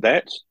lucky.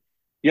 that's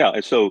yeah.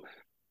 And so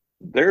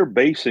they're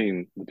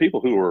basing the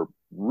people who are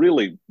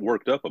really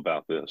worked up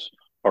about this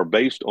are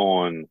based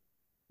on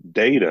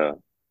data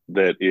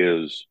that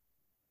is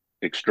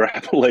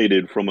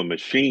extrapolated from a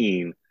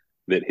machine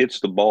that hits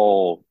the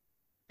ball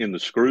in the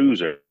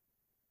screws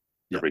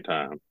Yeah. every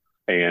time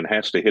and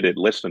has to hit it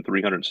less than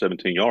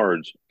 317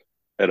 yards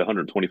at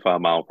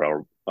 125 mile per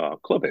hour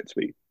club head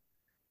speed.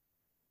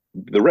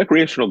 The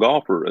recreational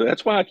golfer,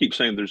 that's why I keep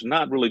saying there's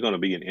not really going to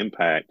be an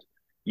impact.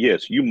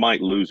 Yes, you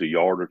might lose a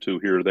yard or two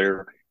here or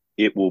there.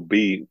 It will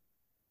be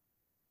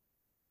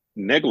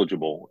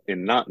negligible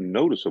and not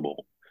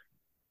noticeable.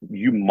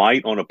 You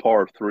might on a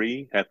par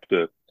three have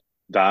to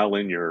dial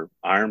in your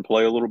iron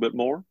play a little bit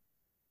more.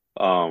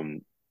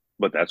 Um,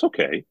 but that's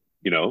okay.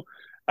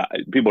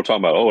 People are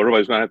talking about, oh,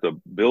 everybody's going to have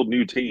to build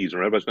new tees or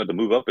everybody's going to have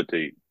to move up a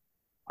tee.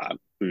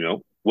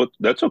 what,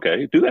 that's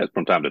okay. Do that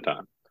from time to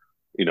time.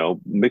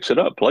 Mix it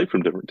up, play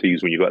from different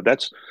tees when you go out.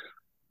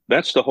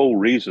 That's the whole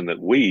reason that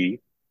we,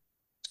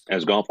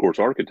 as golf course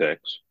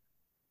architects,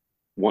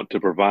 want to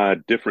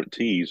provide different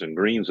tees and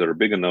greens that are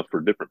big enough for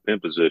different pin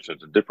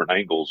positions and different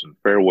angles and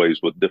fairways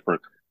with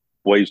different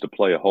ways to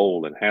play a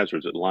hole and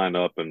hazards that line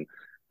up, and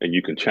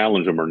you can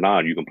challenge them or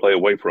not. You can play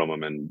away from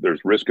them, and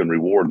there's risk and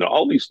reward. And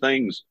all these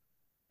things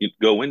you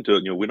go into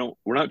it.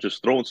 We're not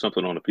just throwing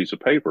something on a piece of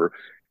paper.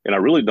 And I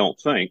really don't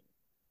think,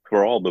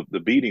 for all the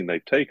beating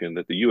they've taken,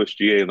 that the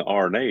USGA and the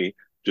RNA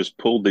just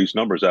pulled these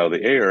numbers out of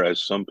the air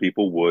as some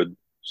people would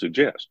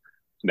suggest.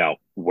 Now,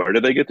 where do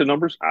they get the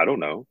numbers? I don't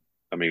know.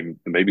 I mean,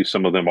 maybe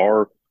some of them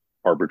are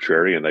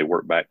arbitrary and they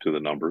work back to the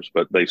numbers,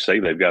 but they say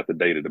they've got the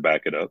data to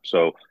back it up.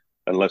 So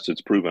unless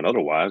it's proven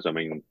otherwise, I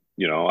mean,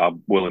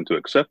 I'm willing to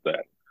accept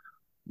that.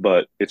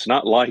 But it's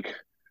not like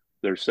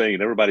they're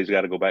saying everybody's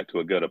got to go back to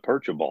a gutta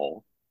percha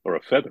ball or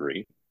a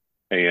feathery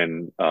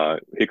and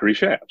hickory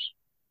shafts.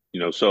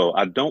 So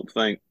I don't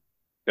think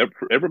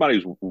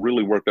everybody's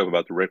really worked up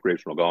about the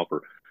recreational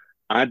golfer.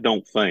 I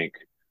don't think,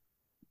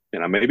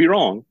 and I may be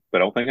wrong, but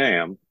I don't think I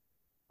am.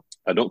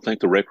 I don't think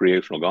the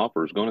recreational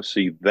golfer is going to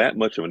see that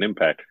much of an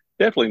impact.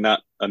 Definitely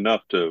not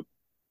enough to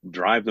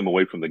drive them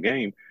away from the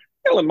game.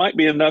 Hell, it might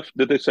be enough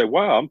that they say,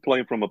 "Wow, I'm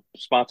playing from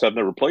spots I've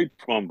never played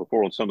from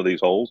before on some of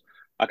these holes.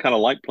 I kind of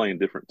like playing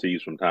different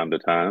tees from time to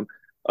time.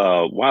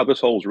 Wow,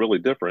 this hole's really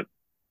different.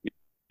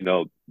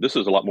 This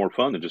is a lot more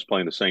fun than just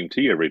playing the same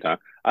tee every time."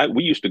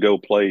 We used to go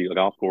play a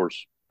golf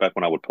course back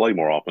when I would play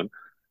more often,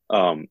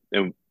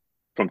 and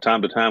from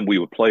time to time we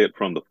would play it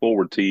from the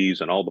forward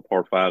tees, and all the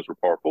par fives were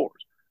par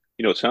fours.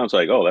 It sounds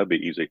like, oh, that'd be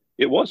easy.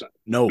 It wasn't,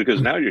 No.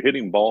 because now you're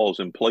hitting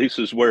balls in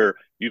places where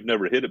you've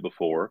never hit it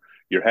before.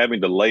 You're having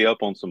to lay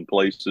up on some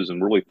places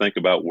and really think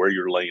about where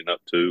you're laying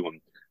up to,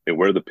 and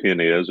where the pin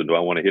is, and do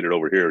I want to hit it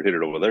over here or hit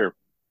it over there.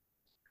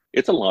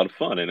 It's a lot of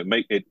fun, and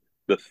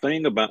the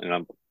thing about,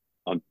 and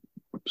I'm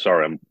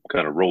sorry, I'm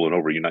kind of rolling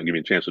over you, not giving me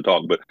a chance to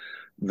talk, but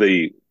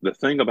the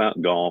thing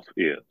about golf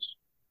is,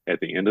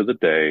 at the end of the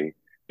day,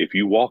 if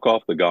you walk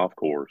off the golf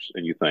course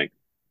and you think,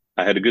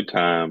 I had a good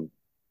time,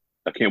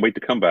 I can't wait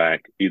to come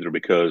back, either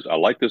because I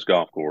like this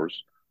golf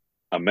course,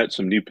 I met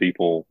some new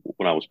people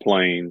when I was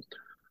playing,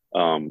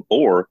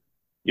 or,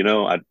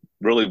 I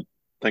really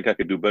think I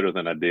could do better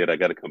than I did. I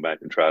got to come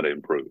back and try to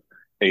improve.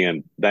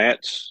 And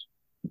that's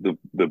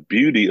the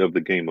beauty of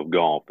the game of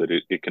golf, that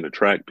it can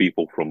attract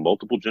people from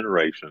multiple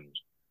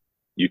generations.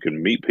 You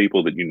can meet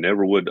people that you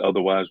never would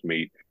otherwise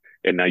meet,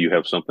 and now you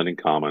have something in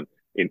common,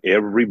 and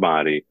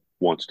everybody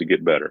wants to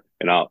get better.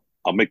 And I'll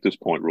make this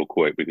point real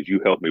quick, because you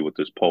helped me with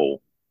this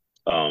poll.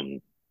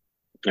 And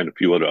a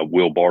few other,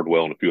 Will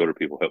Bardwell and a few other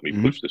people helped me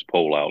Mhm. push this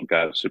poll out.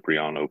 Guy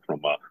Cipriano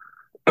from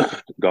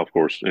Golf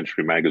Course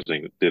Industry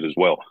Magazine did as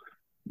well.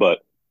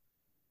 But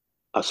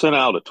I sent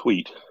out a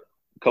tweet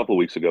a couple of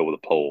weeks ago with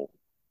a poll,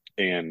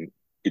 and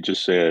it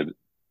just said,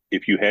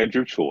 if you had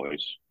your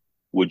choice,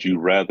 would you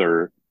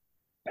rather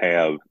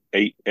have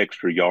 8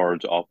 extra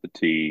yards off the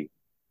tee,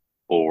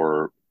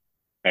 or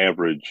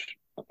average,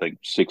 I think,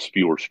 6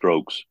 fewer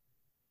strokes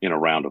in a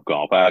round of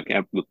golf? I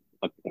can't,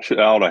 I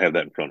ought to have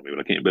that in front of me, but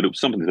I can't. But it was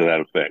something to that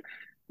effect.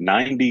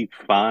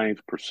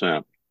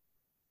 95%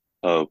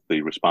 of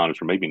the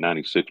respondents, or maybe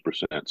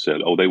 96%,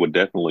 said, oh, they would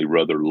definitely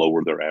rather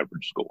lower their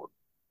average score.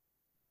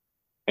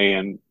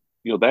 And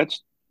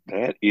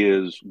that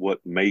is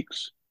what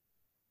makes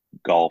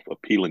golf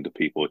appealing to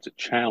people. It's a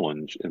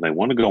challenge, and they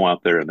want to go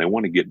out there and they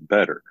want to get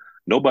better.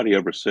 Nobody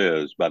ever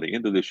says, by the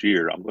end of this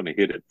year, I'm going to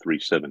hit at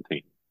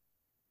 317.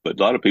 But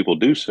a lot of people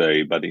do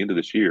say, by the end of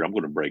this year, I'm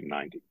going to break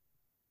 90,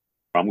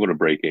 or I'm going to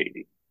break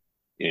 80.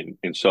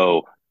 And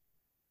so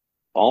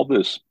all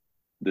this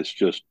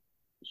just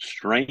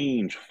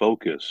strange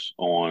focus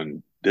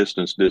on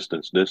distance,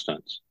 distance,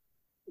 distance,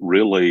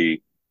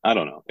 really, I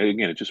don't know. And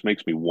again, it just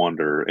makes me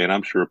wonder, and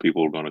I'm sure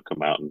people are going to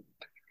come out and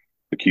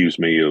accuse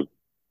me of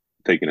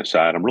taking a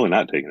side. I'm really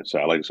not taking a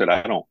side. Like I said,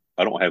 I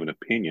don't have an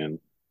opinion.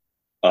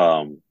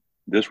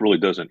 This really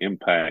doesn't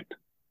impact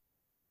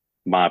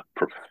my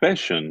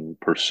profession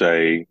per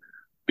se,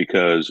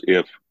 because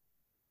if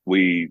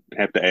we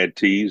have to add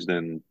tees,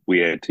 then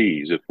we add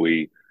tees. If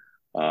we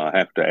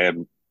have to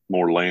add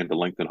more land to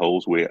lengthen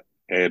holes, we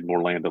add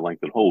more land to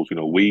lengthen holes.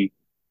 We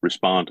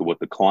respond to what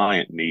the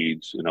client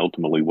needs, and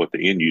ultimately what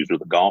the end user,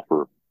 the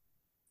golfer,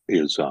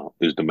 is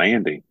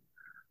demanding.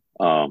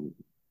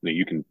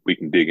 We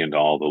can dig into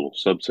all the little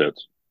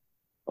subsets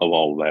of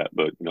all of that,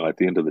 but at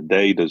the end of the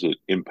day, does it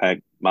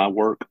impact my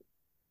work?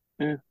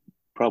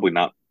 Probably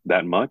not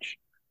that much,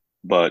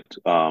 but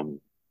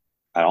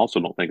I also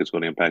don't think it's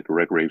going to impact a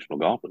recreational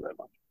golfer that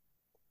much.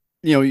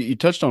 You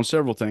touched on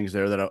several things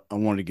there that I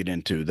wanted to get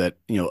into, that,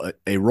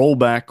 a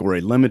rollback or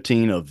a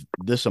limiting of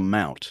this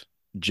amount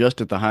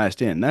just at the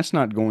highest end, that's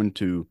not going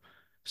to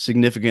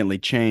significantly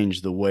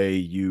change the way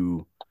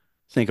you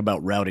think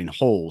about routing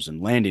holes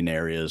and landing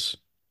areas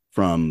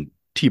from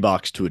tee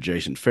box to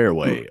adjacent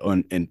fairway.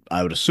 And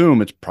I would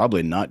assume it's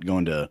probably not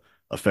going to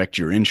affect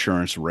your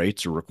insurance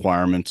rates or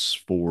requirements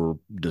for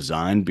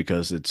design,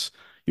 because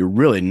you're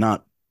really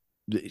not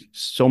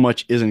so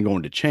much isn't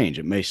going to change.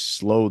 It may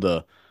slow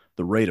the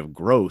rate of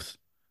growth,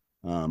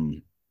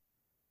 um,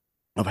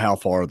 of how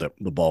far the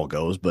ball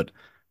goes. But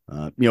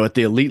at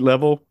the elite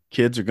level,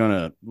 kids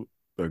are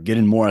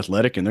getting more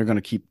athletic, and they're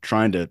gonna keep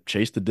trying to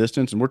chase the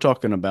distance. And we're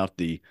talking about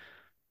the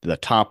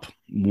top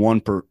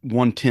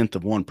 1/10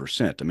 of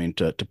 1%. I mean,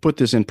 to put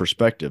this in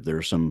perspective,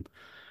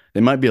 they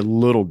might be a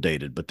little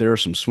dated, but there are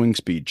some swing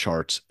speed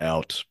charts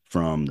out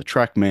from the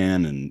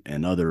TrackMan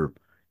and other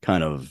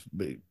kind of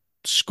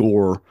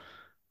score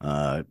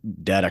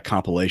data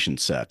compilation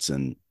sets.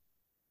 And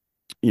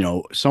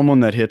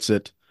someone that hits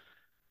it,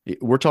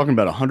 we're talking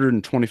about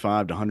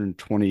 125 to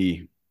 120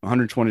 to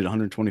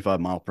 125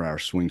 mile per hour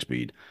swing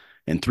speed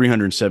and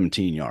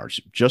 317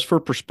 yards. Just for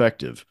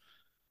perspective,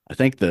 I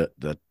think the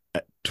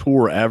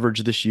tour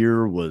average this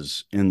year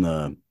was in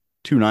the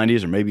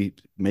 290s, or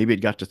maybe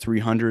it got to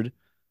 300.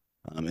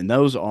 And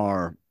those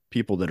are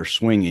people that are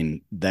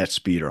swinging that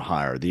speed or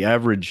higher. The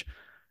average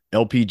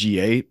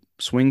LPGA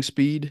swing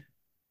speed,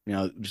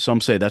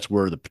 some say that's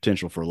where the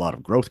potential for a lot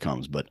of growth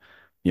comes. But,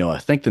 I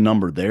think the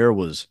number there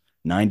was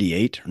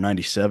 98 or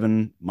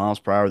 97 miles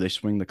per hour they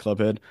swing the club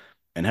head.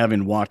 And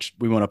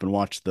we went up and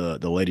watched the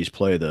ladies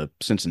play the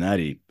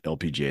Cincinnati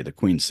LPGA, the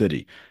Queen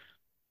City,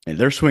 and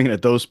they're swinging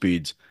at those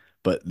speeds,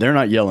 but they're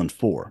not yelling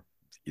four.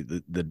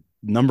 The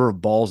number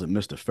of balls that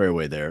missed the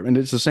fairway there, and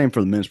it's the same for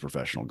the men's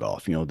professional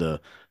golf. The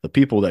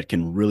people that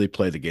can really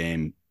play the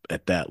game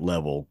at that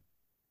level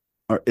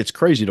it's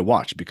crazy to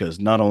watch, because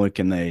not only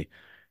can they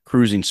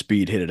cruising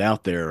speed hit it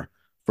out there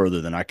further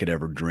than I could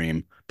ever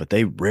dream, but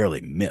they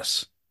rarely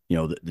miss.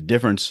 The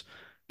difference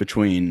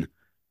between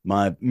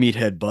my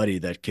meathead buddy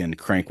that can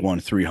crank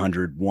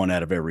 300 one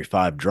out of every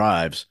five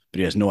drives, but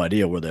he has no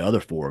idea where the other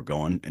four are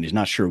going, and he's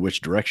not sure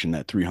which direction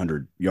that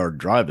 300-yard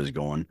drive is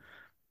going.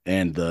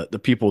 And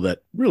the people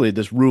that really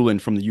this ruling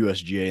from the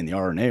USGA and the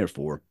R&A are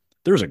for,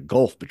 there's a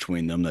gulf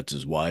between them that's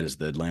as wide as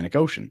the Atlantic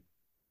Ocean.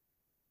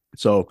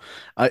 So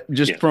I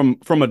just Yes.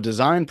 from a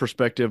design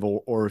perspective,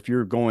 or if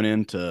you're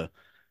doing a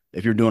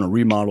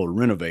remodel or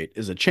renovate,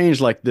 is a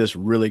change like this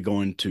really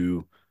going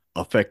to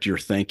affect your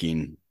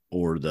thinking,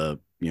 or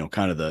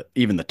kind of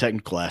even the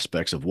technical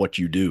aspects of what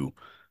you do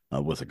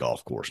with a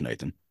golf course,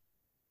 Nathan?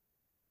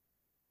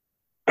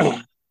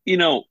 You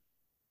know,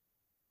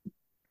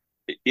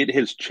 it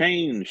has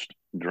changed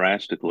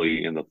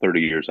drastically in the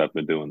 30 years I've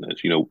been doing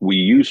this. We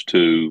used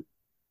to,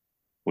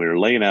 when you're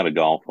laying out a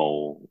golf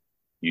hole,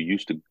 you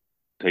used to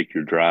take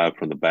your drive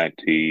from the back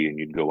tee and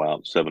you'd go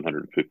out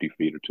 750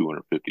 feet or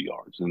 250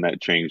 yards. And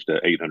that changed to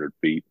 800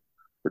 feet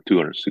or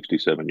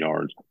 267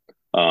 yards.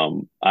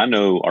 I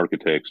know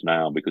architects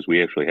now, because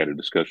we actually had a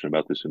discussion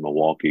about this in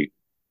Milwaukee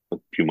a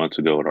few months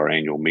ago at our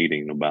annual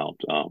meeting about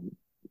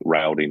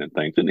routing and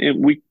things.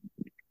 And we,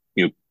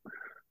 you know,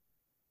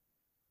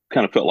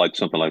 kind of felt like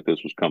something like this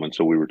was coming.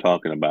 So we were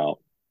talking about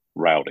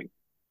routing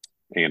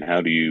and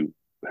how do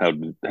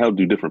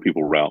different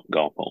people route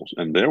golf holes.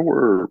 And there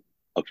were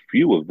a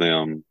few of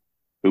them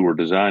who were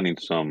designing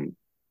some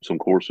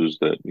courses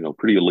that,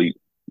 pretty elite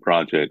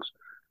projects,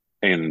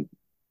 and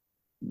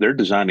they're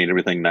designing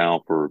everything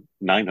now for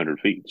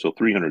 900 feet, so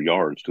 300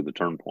 yards to the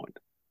turn point.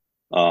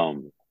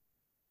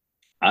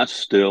 I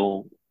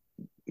still,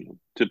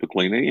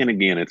 typically, and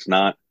again, it's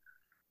not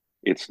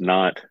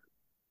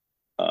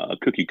a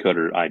cookie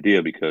cutter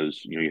idea,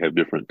 because you have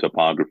different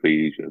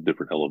topographies, you have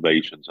different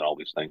elevations, and all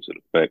these things that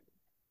affect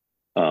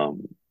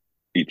um,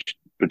 each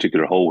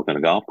particular hole within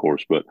a golf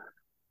course. But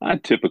I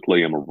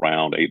typically am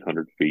around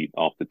 800 feet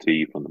off the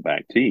tee from the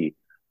back tee,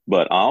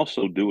 but I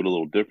also do it a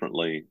little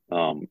differently.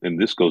 And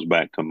this goes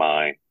back to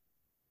my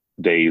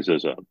days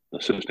as a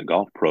assistant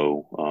golf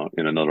pro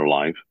in another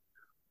life.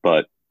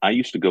 But I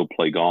used to go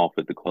play golf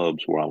at the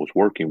clubs where I was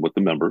working with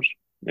the members,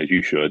 as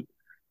you should.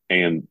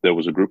 And there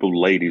was a group of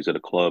ladies at a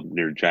club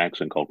near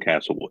Jackson called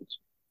Castlewoods.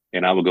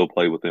 And I would go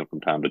play with them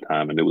from time to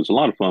time. And it was a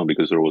lot of fun,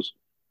 because there was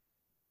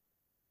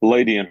a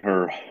lady in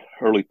her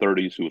early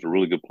 30s who was a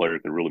really good player,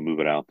 could really move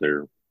it out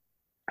there.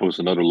 There was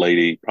another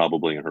lady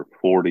probably in her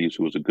 40s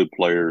who was a good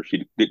player.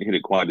 She didn't hit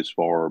it quite as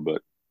far,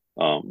 but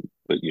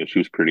she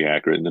was pretty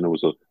accurate. And then there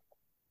was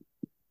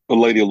a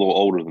lady a little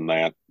older than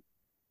that.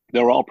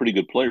 They were all pretty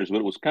good players, but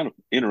it was kind of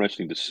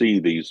interesting to see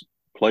these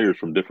players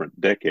from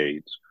different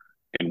decades.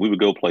 And we would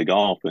go play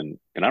golf, and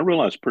I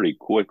realized pretty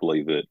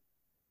quickly that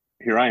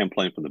here I am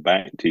playing from the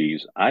back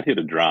tees. I'd hit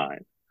a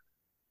drive.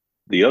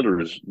 The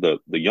others, the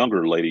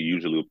younger lady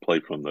usually would play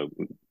from the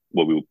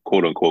what we would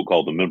quote unquote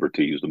call the member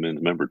tees, the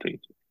men's member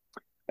tees,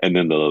 and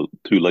then the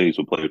two ladies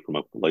would play from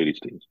up the ladies'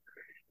 tees,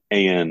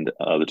 and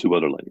the two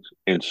other ladies.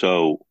 And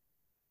so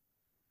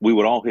we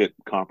would all hit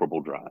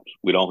comparable drives.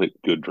 We'd all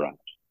hit good drives,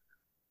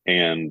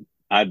 and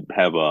I'd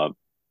have a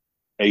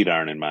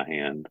 8-iron in my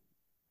hand,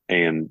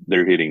 and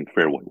they're hitting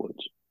fairway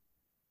woods.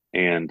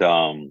 And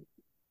I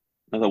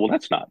thought, well,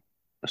 that's not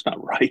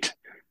right.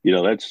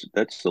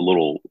 That's a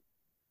little.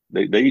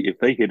 They if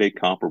they hit a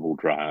comparable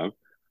drive,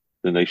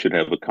 then they should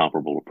have a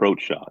comparable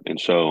approach shot. And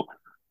so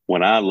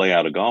when I lay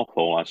out a golf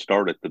hole, I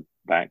start at the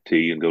back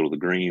tee and go to the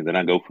green. Then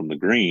I go from the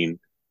green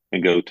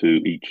and go to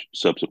each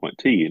subsequent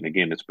tee. And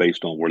again, it's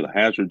based on where the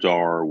hazards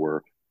are,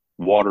 where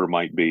water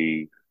might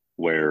be,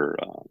 where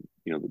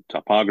the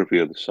topography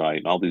of the site,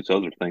 and all these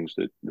other things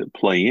that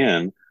play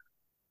in,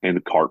 and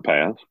the cart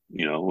path,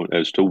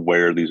 as to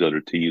where these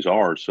other tees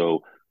are.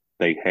 So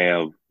they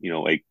have,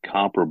 a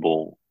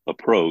comparable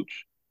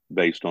approach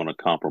based on a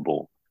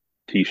comparable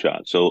tee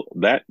shot. So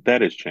that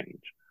has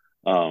changed.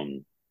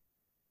 Um,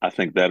 I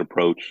think that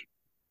approach,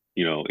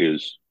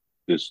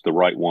 is the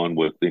right one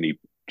with any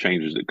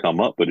changes that come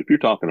up. But if you're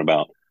talking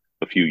about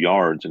a few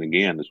yards, and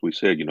again, as we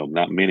said,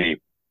 not many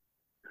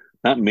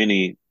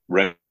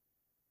regulars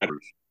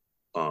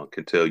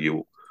can tell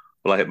you,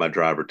 well, I hit my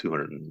driver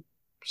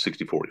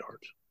 264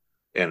 yards.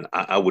 And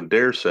I would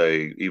dare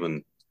say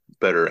even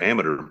better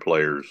amateur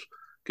players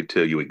could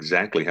tell you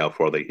exactly how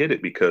far they hit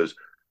it because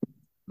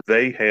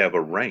they have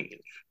a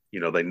range.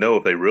 They know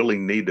if they really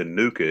need to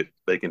nuke it,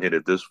 they can hit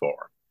it this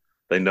far.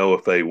 They know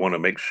if they want to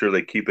make sure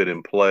they keep it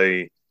in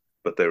play,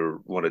 but they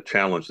want to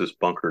challenge this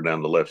bunker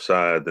down the left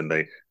side, then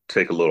they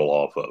take a little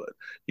off of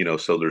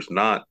it. So there's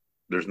not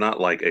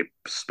like a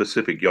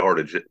specific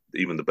yardage that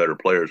even the better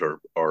players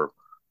are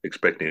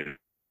expecting.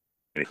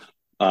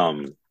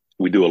 Um,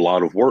 we do a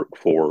lot of work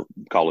for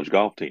college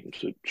golf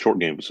teams, short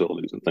game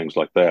facilities, and things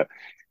like that.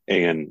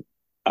 And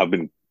I've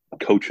been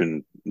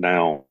coaching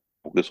now.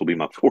 This will be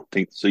my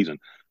 14th season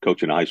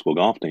coaching a high school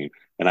golf team,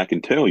 and I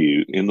can tell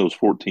you, in those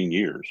 14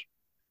 years,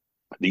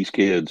 these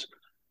kids,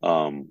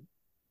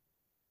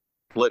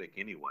 athletic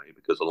anyway,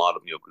 because a lot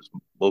of because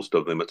most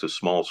of them, it's a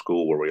small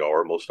school where we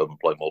are. Most of them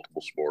play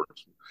multiple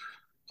sports,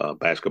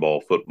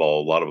 basketball,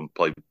 football. A lot of them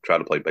try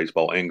to play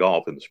baseball and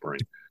golf in the spring.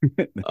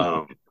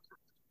 Um,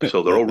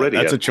 so they're already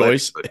That's a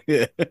athletic, choice.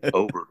 but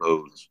over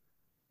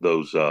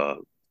those I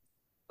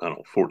don't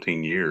know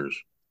 14 years,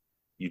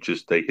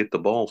 they hit the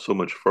ball so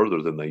much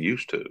further than they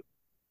used to,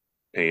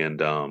 and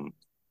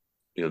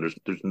there's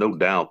no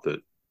doubt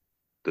that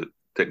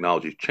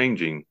technology is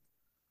changing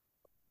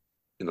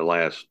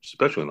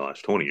especially in the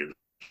last 20 years.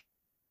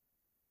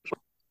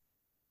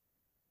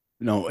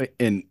 No,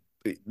 and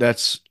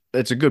that's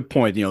a good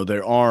point.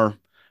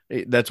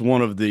 That's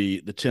one of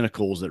the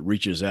tentacles that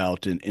reaches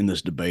out in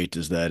this debate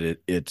is that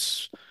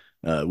it's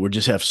we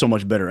just have so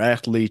much better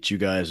athletes. You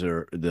guys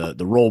are the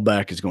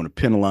rollback is going to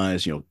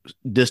penalize.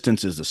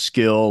 Distance is a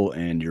skill,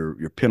 and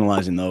you're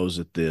penalizing those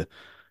at the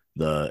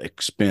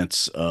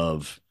expense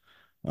of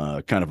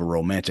kind of a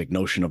romantic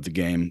notion of the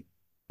game.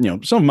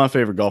 Some of my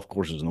favorite golf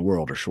courses in the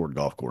world are short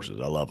golf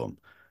courses. I love them.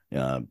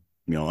 Uh,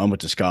 I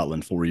went to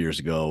Scotland 4 years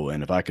ago,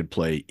 and if I could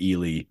play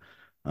Ely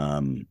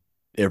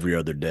every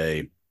other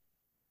day,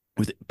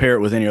 pair it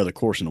with any other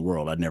course in the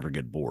world, I'd never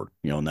get bored.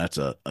 And that's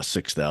a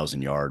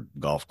 6,000 yard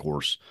golf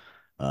course.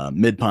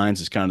 Mid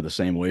Pines is kind of the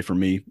same way for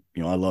me.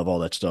 I love all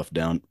that stuff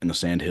down in the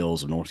sand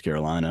hills of North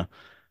Carolina.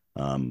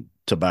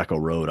 Tobacco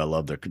Road, I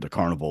love the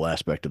carnival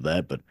aspect of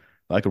that. But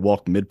if I could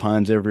walk Mid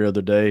Pines every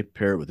other day,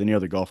 pair it with any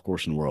other golf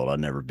course in the world, I'd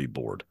never be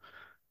bored.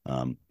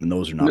 And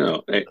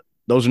No,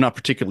 those are not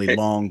particularly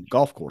long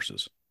golf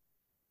courses.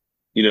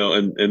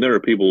 and there are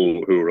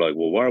people who are like,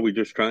 well, why are we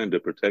just trying to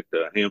protect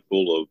a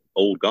handful of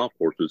old golf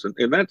courses? And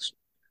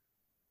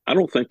I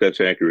don't think that's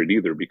accurate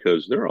either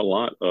because there are a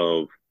lot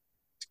of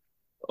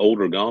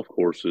older golf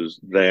courses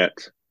that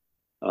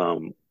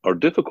are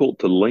difficult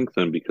to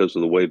lengthen because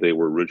of the way they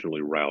were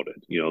originally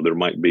routed. There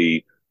might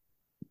be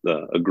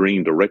a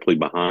green directly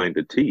behind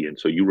a tee, and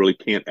so you really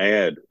can't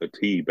add a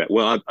tee back.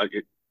 Well,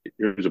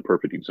 here's a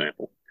perfect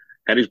example: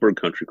 Hattiesburg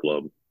Country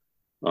Club,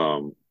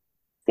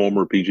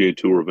 former PGA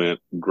Tour event,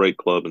 great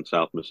club in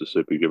South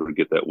Mississippi. If you ever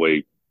get that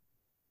way,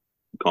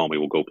 call me.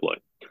 We'll go play.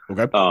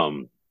 Okay.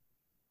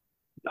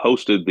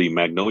 Hosted the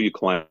Magnolia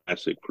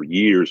Classic for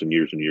years and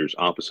years and years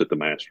opposite the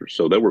Masters.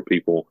 So there were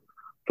people,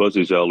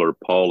 Fuzzy Zeller,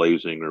 Paul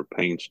Azinger,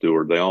 Payne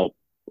Stewart,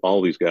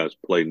 all these guys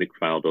played, Nick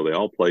Faldo, they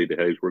all played the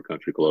Hattiesburg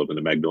Country Club in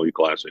the Magnolia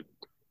Classic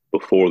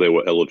before they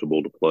were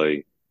eligible to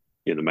play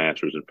in the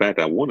Masters. In fact,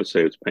 I want to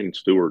say it's Payne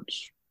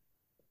Stewart's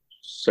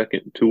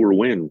second tour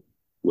win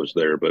was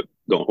there, but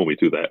don't hold me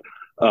to that.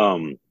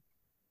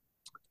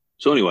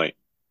 So anyway,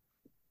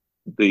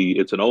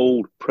 it's an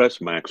old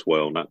Press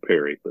Maxwell, not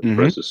Perry, but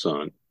Press's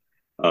son,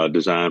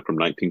 designed from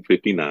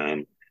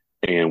 1959,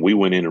 and we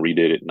went in and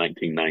redid it in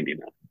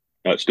 1999.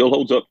 It still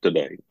holds up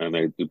today, and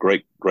it's a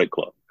great, great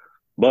club.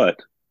 But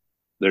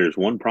there's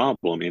one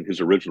problem in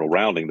his original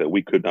routing that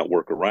we could not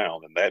work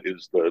around, and that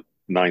is the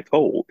ninth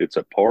hole. It's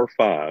a par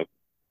five,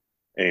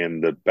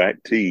 and the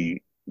back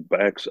tee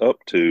backs up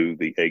to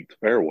the eighth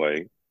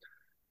fairway,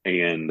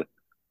 and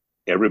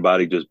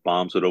everybody just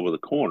bombs it over the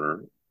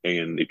corner.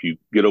 And if you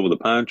get over the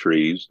pine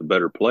trees, the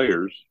better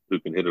players who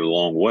can hit it a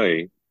long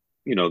way,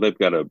 they've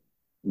got a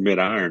mid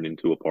iron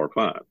into a par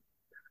five.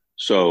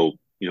 So,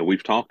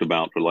 we've talked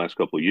about for the last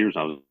couple of years.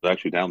 I was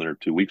actually down there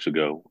 2 weeks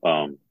ago.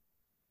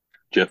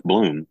 Jeff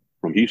Bloom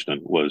from Houston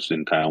was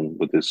in town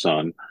with his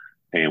son,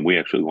 and we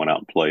actually went out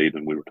and played,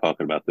 and we were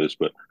talking about this.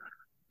 But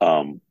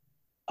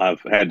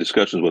I've had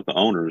discussions with the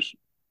owners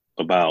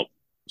about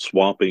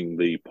swapping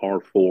the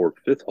par four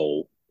fifth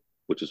hole,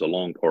 which is a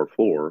long par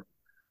four,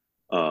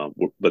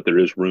 but there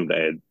is room to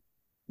add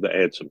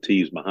add some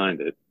tees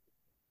behind it,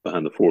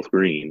 behind the fourth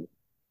green,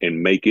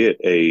 and make it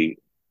a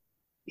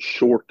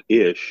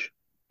short-ish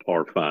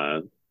par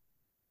five,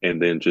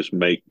 and then just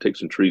take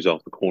some trees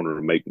off the corner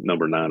and make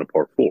number nine a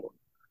par four.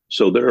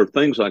 So there are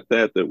things like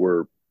that that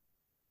we're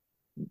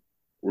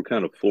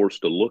kind of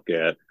forced to look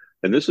at.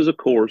 And this is a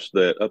course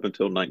that up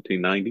until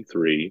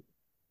 1993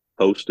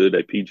 hosted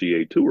a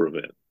PGA Tour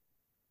event.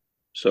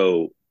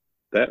 So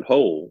that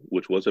hole,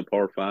 which was a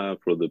par five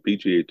for the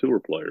PGA Tour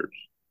players,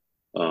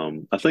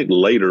 I think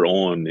later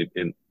on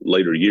in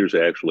later years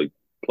they actually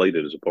played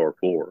it as a par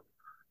four.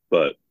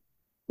 But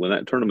when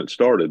that tournament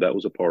started, that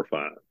was a par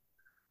five,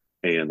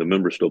 and the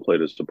members still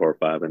played it as a par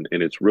five. And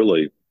it's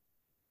really,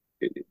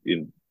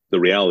 in the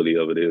reality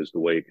of it is the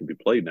way it can be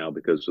played now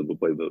because of the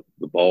way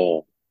the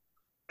ball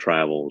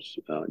travels.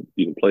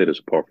 You can play it as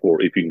a par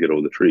four if you can get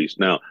over the trees.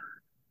 Now,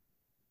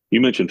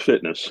 you mentioned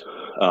fitness.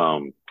 I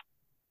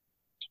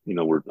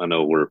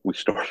know we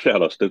started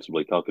out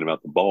ostensibly talking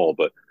about the ball,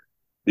 but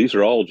these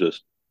are all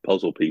just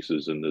puzzle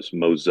pieces in this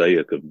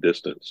mosaic of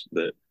distance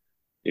that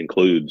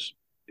includes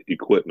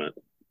equipment.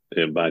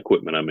 And by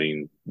equipment, I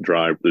mean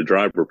the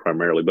driver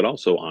primarily, but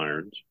also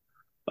irons,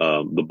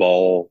 the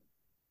ball,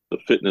 the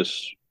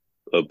fitness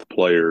of the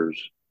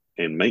players,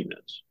 and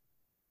maintenance.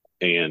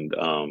 And,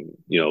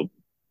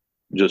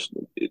 just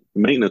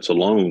maintenance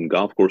alone,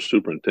 golf course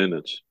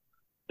superintendents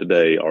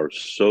today are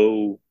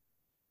so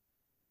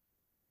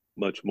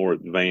much more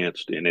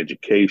advanced in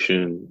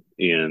education,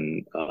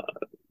 in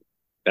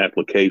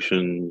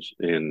applications,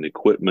 and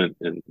equipment,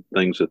 and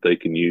things that they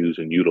can use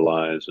and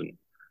utilize.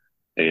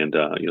 And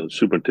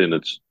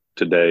superintendents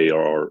today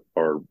are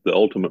the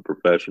ultimate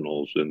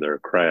professionals in their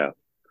craft.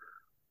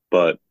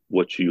 But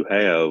what you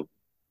have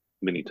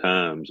many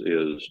times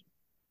is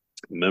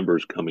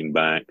members coming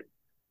back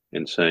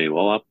and saying,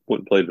 "Well, I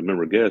went and played a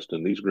member guest,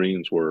 and these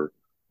greens were,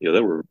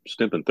 they were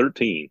stimping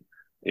 13,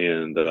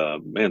 and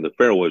man, the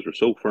fairways are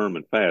so firm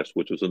and fast,"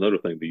 which was another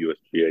thing the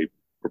USGA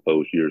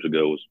proposed years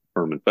ago, was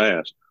firm and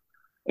fast.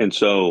 And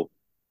so,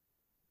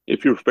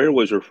 if your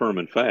fairways are firm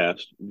and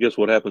fast, guess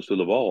what happens to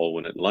the ball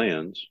when it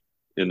lands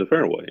in the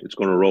fairway? It's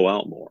going to roll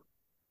out more.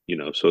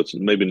 So it's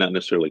maybe not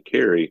necessarily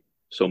carry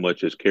so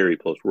much as carry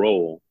plus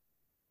roll.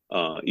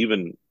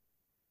 Even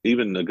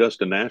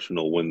Augusta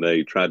National, when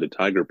they tried to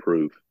tiger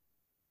proof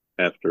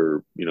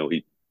after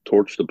he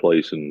torched the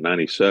place in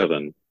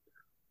 '97,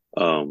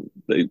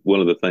 one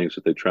of the things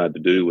that they tried to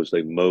do was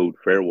they mowed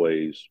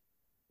fairways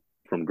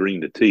from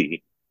green to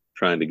tee,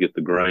 trying to get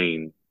the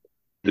grain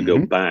to go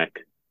back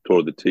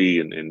toward the tee,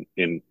 and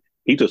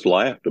he just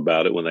laughed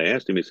about it when they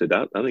asked him. He said,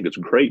 I think it's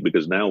great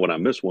because now when I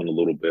miss one a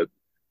little bit,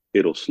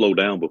 it'll slow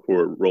down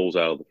before it rolls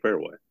out of the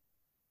fairway.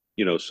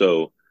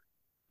 So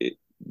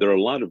there are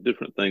a lot of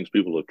different things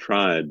people have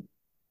tried,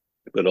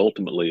 but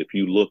ultimately, if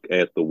you look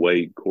at the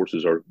way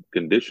courses are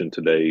conditioned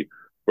today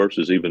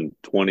versus even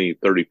 20,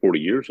 30, 40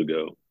 years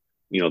ago,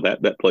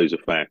 that plays a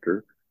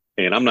factor.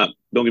 And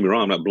don't get me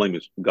wrong, I'm not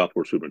blaming golf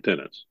course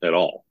superintendents at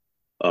all.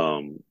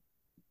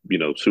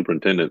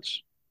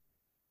 Superintendents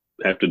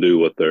have to do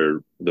what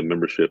the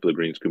membership, the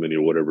Greens Committee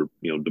or whatever,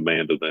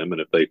 demand of them.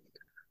 And if they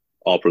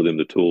offer them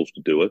the tools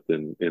to do it,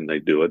 then they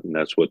do it. And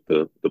that's what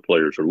the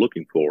players are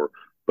looking for.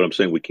 But I'm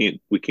saying we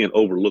can't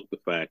overlook the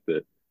fact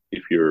that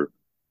if your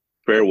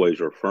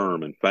fairways are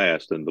firm and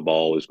fast, then the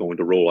ball is going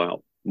to roll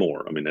out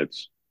more. I mean,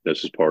 that's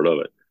just part of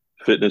it.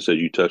 Fitness, as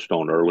you touched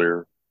on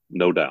earlier,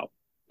 no doubt.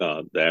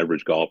 The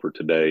average golfer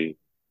today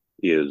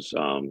is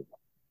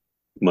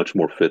much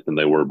more fit than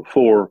they were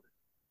before.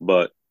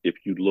 But if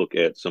you look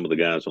at some of the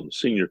guys on the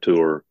senior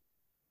tour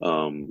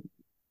who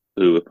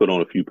have put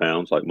on a few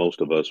pounds, like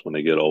most of us when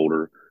they get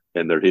older,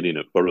 and they're hitting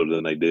it further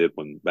than they did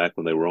back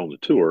when they were on the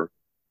tour,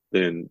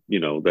 then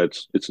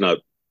it's not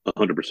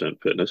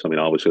 100% fitness. I mean,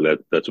 obviously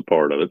that's a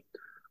part of it.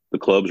 The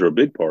clubs are a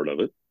big part of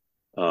it.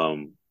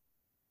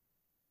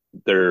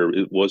 There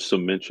was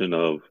some mention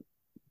of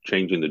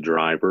changing the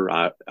driver.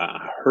 I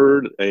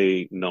heard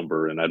a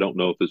number, and I don't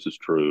know if this is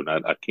true,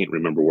 and I can't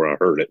remember where I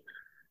heard it,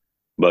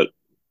 but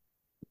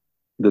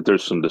that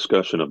there's some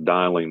discussion of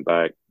dialing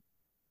back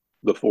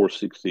the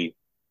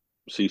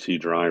 460cc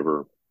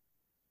driver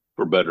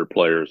for better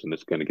players, and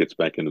this kind of gets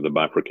back into the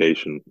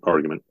bifurcation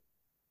argument,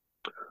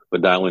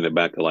 but dialing it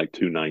back to like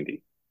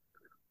 290.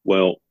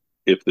 Well,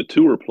 if the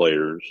tour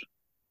players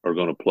are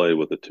going to play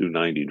with a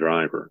 290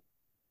 driver,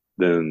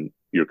 then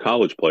your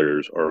college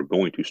players are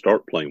going to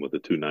start playing with a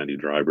 290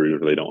 driver,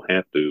 even if they don't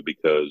have to,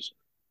 because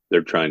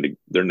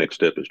their next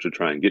step is to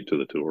try and get to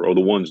the tour, or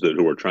the ones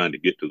who are trying to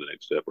get to the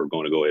next step are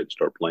going to go ahead and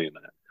start playing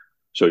that.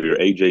 So your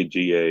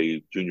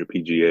AJGA, Junior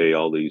PGA,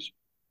 all these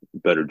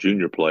better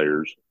junior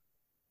players,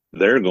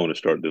 they're going to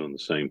start doing the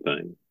same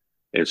thing.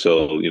 And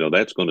so,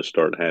 that's going to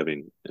start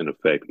having an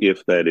effect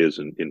if that is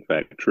in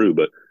fact true.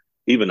 But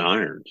even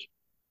irons,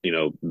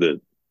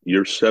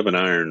 your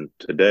 7-iron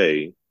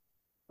today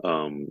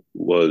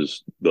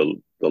was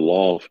the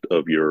loft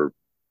of your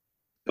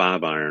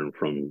 5-iron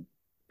from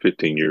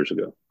 15 years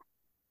ago.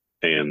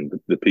 And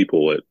the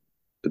people at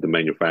the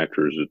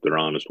manufacturers, if they're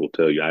honest, will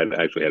tell you. I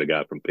actually had a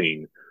guy from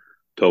Ping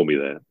told me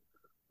that.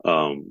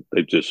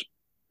 They've just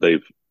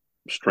they've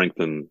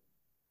strengthened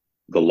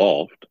the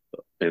loft,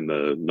 and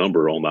the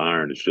number on the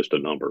iron is just a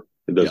number.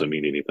 It Yeah. doesn't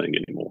mean anything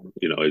anymore.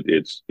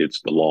 It's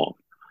the loft.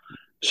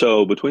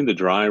 So between the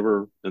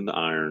driver and the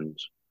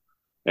irons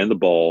and the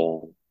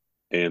ball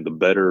and the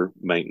better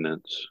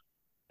maintenance,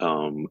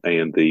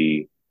 and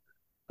the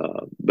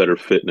better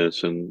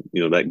fitness, and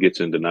that gets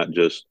into not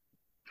just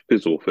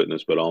physical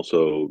fitness, but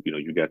also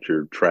you got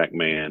your track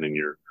man and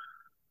your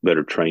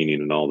better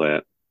training and all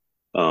that,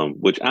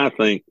 which I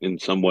think in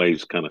some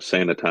ways kind of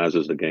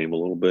sanitizes the game a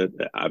little bit.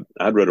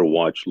 I'd rather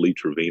watch Lee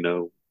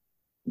Trevino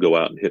go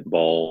out and hit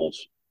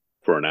balls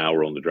for an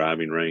hour on the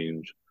driving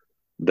range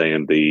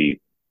than the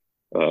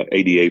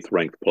 88th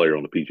ranked player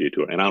on the PGA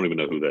Tour. And I don't even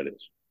know who that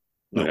is.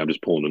 Like, No. I'm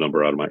just pulling the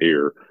number out of my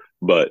ear.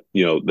 But,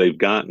 they've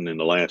gotten in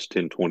the last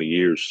 10, 20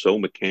 years so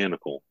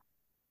mechanical.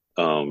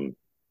 Um,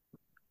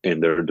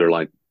 and they're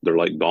like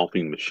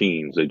golfing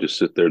machines. They just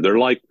sit there. They're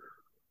like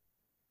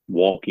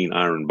walking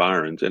Iron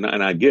Byrons. And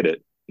I get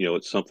it.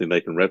 It's something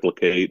they can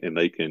replicate, and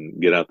they can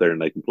get out there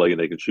and they can play and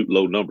they can shoot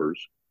low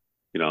numbers.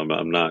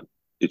 I'm not,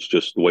 it's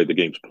just the way the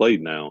game's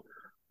played now.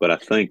 But I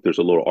think there's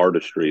a little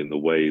artistry in the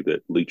way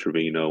that Lee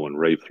Trevino and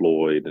Ray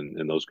Floyd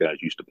and those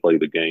guys used to play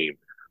the game,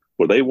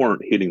 where they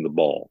weren't hitting the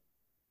ball.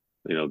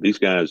 These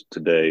guys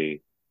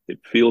today, it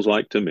feels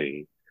like to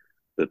me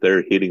that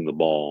they're hitting the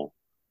ball,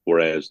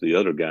 whereas the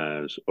other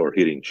guys are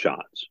hitting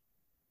shots.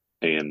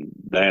 And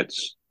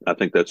I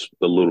think that's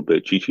a little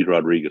bit. Chichi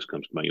Rodriguez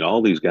comes to mind.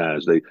 All these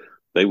guys,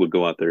 they would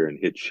go out there and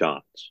hit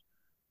shots.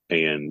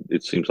 And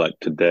it seems like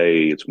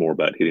today it's more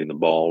about hitting the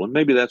ball. And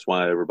maybe that's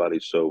why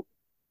everybody's so,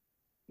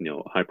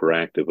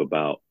 hyperactive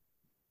about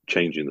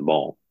changing the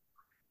ball.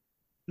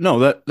 No,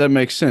 that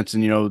makes sense.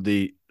 And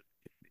the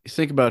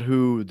think about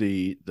who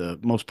the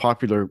most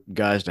popular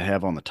guys to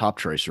have on the top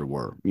tracer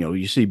were.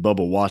 You see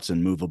Bubba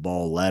Watson move a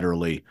ball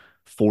laterally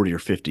 40 or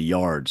 50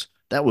 yards.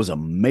 That was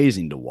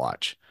amazing to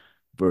watch.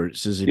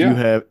 Versus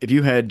Yeah. if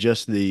you had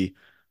just the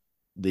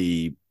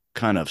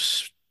kind of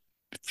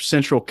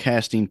central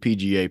casting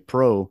PGA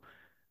Pro,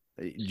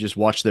 just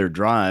watch their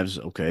drives.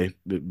 Okay,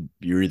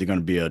 you're either going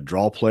to be a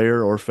draw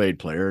player or a fade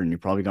player, and you're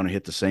probably going to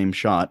hit the same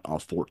shot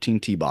off 14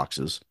 tee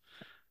boxes.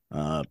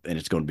 And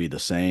it's going to be the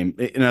same.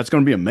 And it's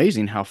going to be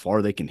amazing how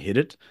far they can hit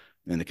it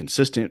and the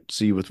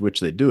consistency with which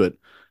they do it.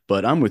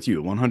 But I'm with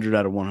you 100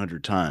 out of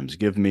 100 times.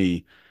 Give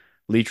me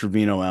Lee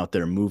Trevino out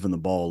there moving the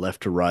ball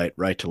left to right,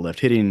 right to left,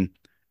 hitting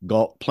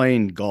golf,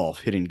 playing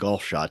golf, hitting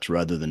golf shots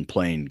rather than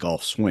playing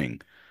golf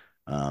swing.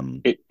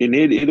 Um, It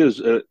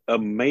is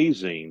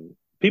amazing.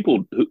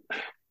 People who,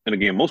 and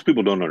again, most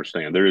people don't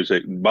understand.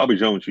 Bobby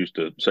Jones used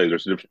to say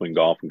there's a difference between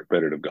golf and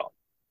competitive golf.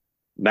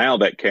 Now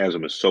that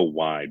chasm is so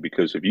wide,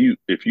 because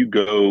if you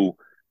go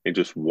and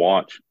just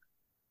watch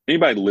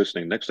anybody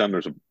listening, next time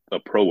there's a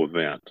pro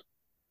event,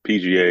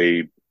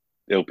 PGA,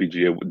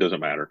 LPGA, it doesn't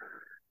matter.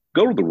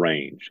 Go to the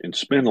range and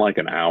spend like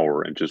an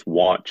hour and just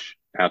watch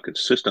how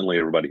consistently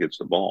everybody hits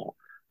the ball.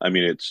 I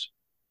mean,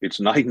 it's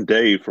night and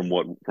day from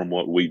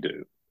what we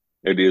do.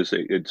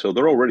 So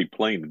they're already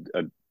playing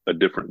a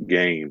different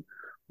game,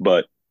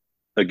 but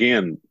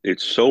again,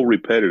 it's so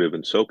repetitive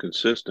and so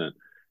consistent.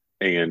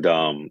 And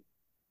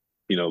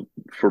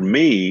for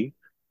me,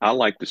 I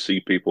like to see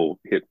people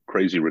hit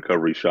crazy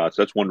recovery shots.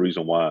 That's one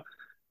reason why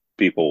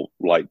people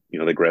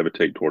they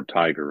gravitate toward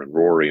Tiger and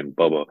Rory and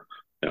Bubba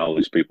and all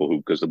these people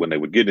because when they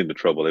would get into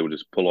trouble, they would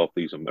just pull off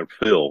these, or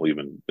Phil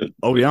even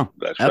oh yeah,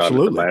 that shot at the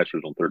absolutely.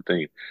 Masters on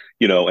 13,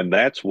 and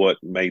that's what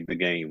made the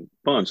game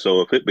fun.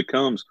 So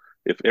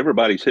if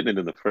everybody's hitting it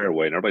in the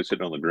fairway and everybody's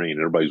sitting on the green and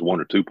everybody's one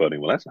or two putting,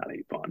 well, that's not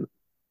any fun.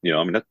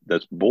 I mean,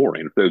 that's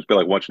boring. It would be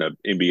like watching an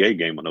NBA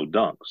game with no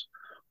dunks.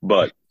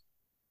 But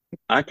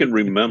I can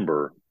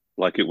remember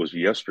like it was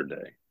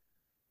yesterday.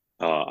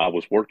 I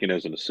was working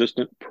as an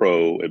assistant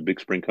pro at Big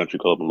Spring Country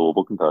Club in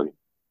Louisville, Kentucky,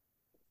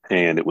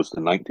 and it was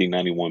the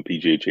 1991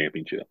 PGA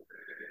Championship.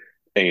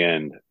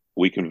 And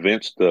we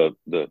convinced the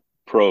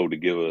pro to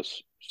give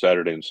us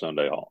Saturday and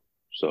Sunday off.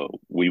 So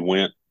we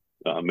went,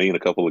 me and a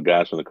couple of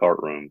guys in the cart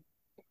room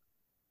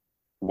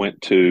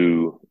went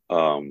to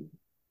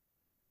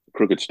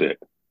Crooked Stick,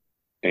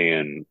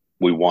 and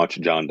we watched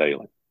John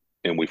Daly,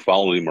 and we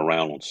followed him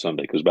around on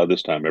Sunday because by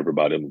this time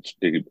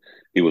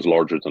he was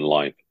larger than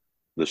life,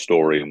 the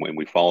story, and when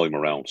we followed him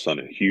around on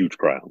Sunday, huge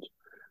crowds,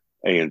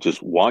 and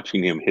just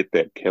watching him hit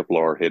that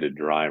Kevlar headed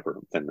driver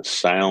and the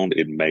sound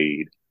it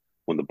made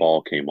when the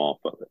ball came off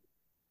of it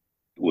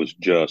was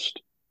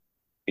just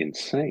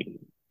insane.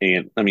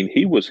 And I mean,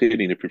 he was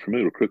hitting, if you're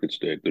familiar with Crooked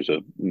Stick, there's a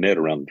net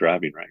around the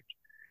driving range,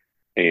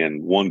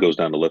 and one goes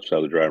down the left side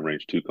of the driving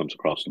range, two comes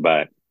across the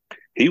back.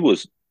 He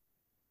was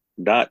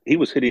he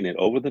was hitting it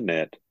over the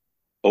net,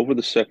 over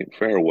the second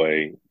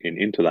fairway, and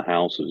into the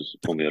houses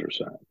on the other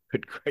side.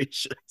 Good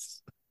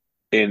gracious.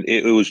 And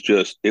it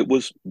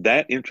was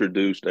that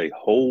introduced a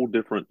whole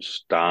different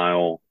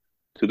style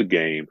to the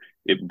game.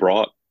 It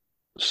brought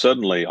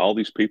suddenly all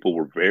these people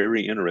were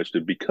very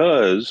interested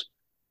because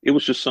it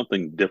was just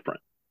something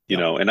different,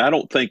 Yeah. and I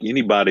don't think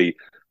anybody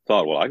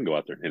thought, well, I can go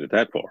out there and hit it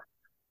that far.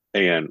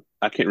 And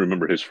I can't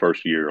remember his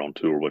first year on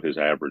tour, what his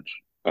average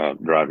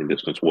driving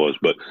distance was.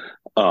 But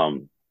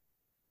um,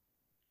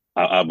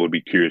 I would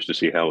be curious to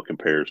see how it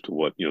compares to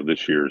what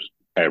this year's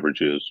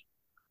average is.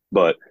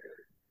 But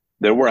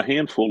there were a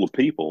handful of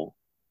people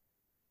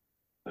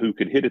who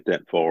could hit it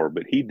that far,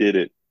 but he did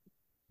it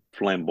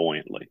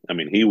flamboyantly. I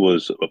mean, he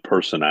was a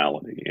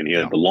personality, and he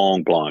had Yeah. the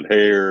long blonde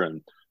hair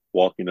and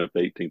walking up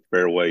the 18th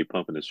fairway,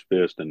 pumping his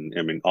fist, and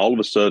I mean, all of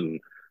a sudden,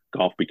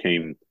 golf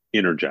became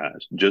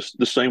energized, just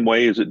the same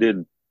way as it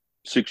did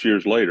 6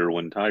 years later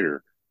when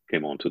Tiger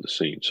came onto the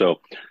scene.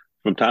 So,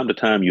 from time to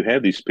time, you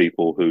have these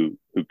people who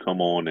come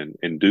on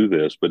and do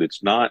this, but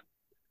it's not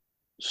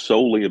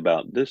solely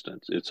about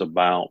distance. It's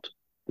about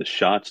the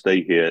shots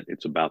they hit.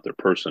 It's about their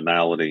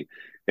personality.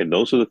 And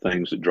those are the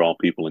things that draw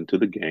people into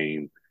the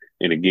game.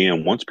 And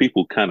again, once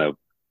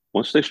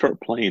they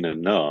start playing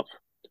enough,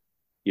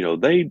 you know,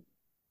 they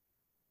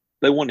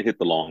want to hit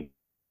the long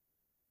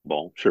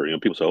ball. Sure.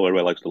 People say, oh,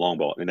 everybody likes the long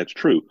ball. And that's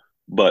true.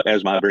 But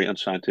as my very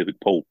unscientific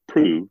poll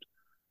proved,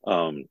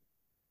 um,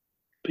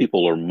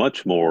 people are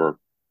much more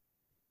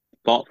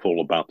thoughtful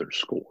about their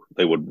score.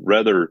 They would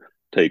rather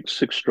take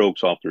 6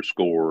 strokes off their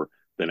score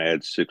than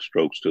add 6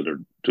 strokes to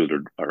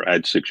their or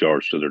add 6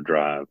 yards to their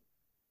drive.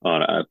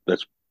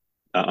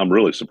 I'm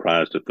really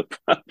surprised at the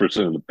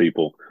 5% of the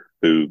people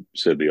who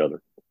said the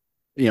other.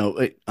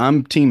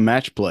 I'm team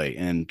match play,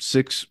 and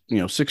 6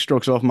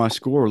 strokes off my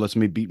score lets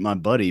me beat my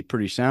buddy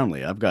pretty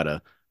soundly. I've got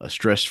a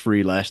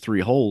stress-free last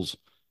 3 holes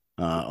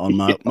on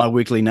my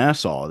weekly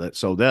Nassau.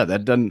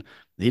 That doesn't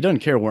he doesn't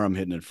care where I'm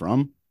hitting it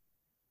from.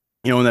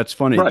 And that's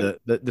funny. Right.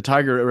 The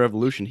Tiger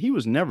Revolution, he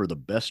was never the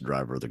best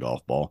driver of the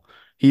golf ball.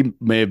 He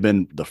may have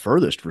been the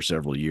furthest for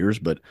several years,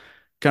 but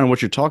kind of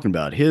what you're talking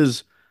about,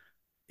 his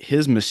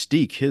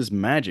mystique, his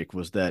magic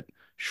was that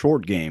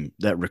short game,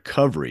 that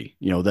recovery,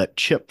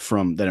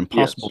 that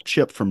impossible Yes.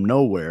 chip from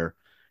nowhere,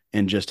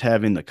 and just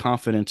having the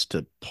confidence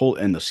to pull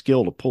and the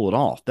skill to pull it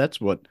off. That's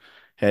what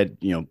had,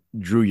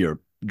 drew you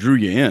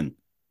in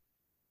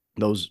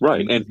those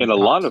Right. And amazing a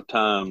lot shots. of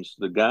times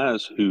the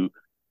guys who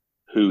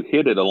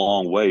hit it a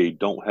long way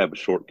don't have a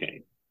short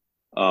game.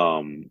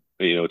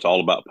 It's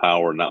all about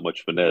power, not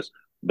much finesse.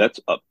 That's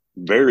a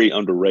very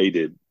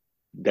underrated.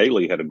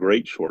 Daly had a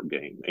great short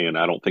game, and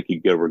I don't think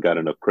he ever got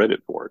enough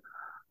credit for it.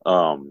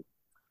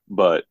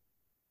 But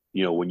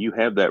when you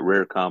have that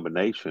rare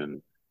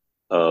combination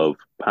of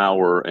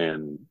power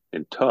and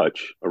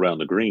touch around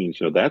the greens,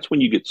 that's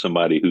when you get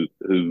somebody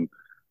who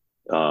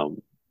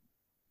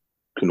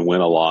can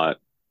win a lot,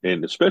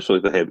 and especially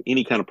if they have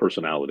any kind of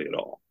personality at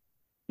all.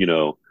 You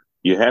know,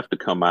 you have to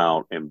come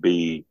out and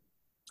be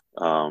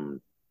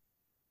um,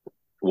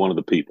 one of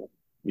the people.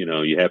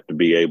 You have to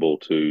be able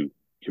to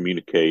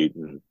communicate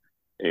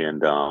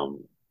and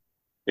um,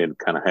 and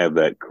kind of have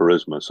that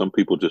charisma. Some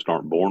people just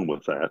aren't born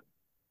with that,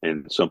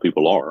 and some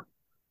people are,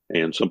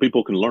 and some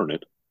people can learn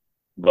it.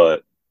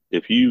 But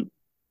if you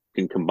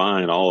can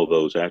combine all of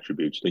those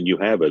attributes, then you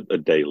have a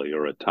Daly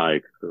or a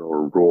Tyke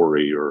or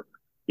Rory or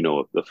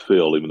a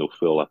Phil. Even though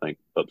Phil, I think,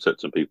 upset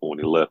some people when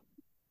he left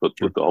with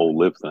Sure. the whole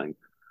live thing.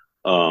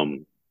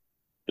 Um,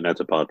 and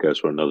that's a podcast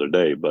for another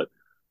day. But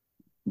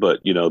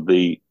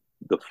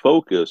the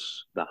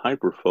focus, the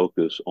hyper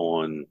focus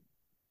on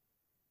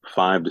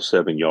 5 to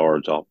 7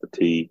 yards off the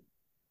tee,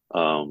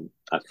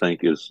 I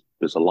think is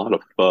a lot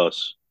of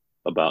fuss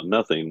about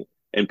nothing.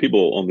 And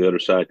people on the other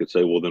side could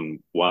say, well,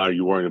 then why are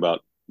you worrying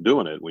about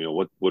doing it?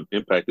 What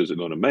impact is it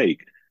going to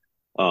make?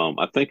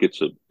 I think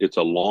it's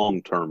a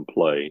long term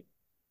play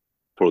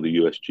for the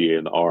USGA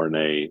and the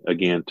RNA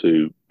again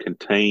to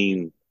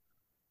contain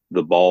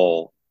the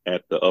ball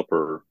at the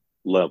upper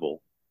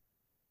level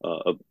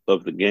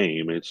of the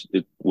game.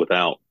 It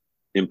without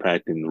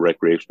impacting the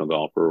recreational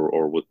golfer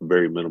or with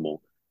very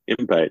minimal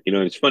impact.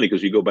 It's funny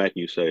because you go back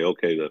and you say,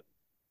 okay, the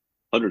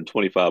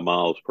 125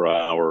 miles per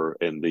hour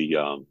and the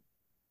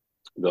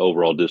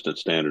overall distance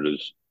standard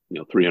is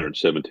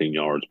 317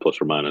 yards plus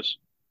or minus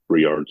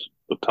 3 yards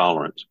of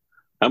tolerance.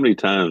 How many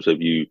times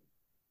have you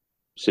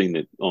seen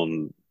it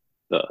on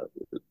uh,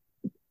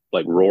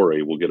 like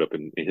Rory will get up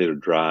and hit a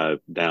drive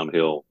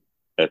downhill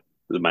at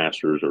the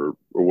Masters or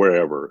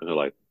wherever, and they're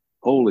like,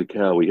 "Holy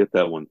cow, we hit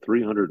that one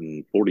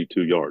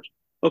 342 yards."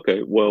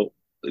 Okay, well,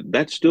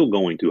 that's still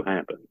going to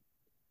happen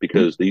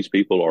because these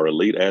people are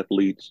elite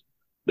athletes.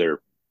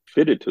 They're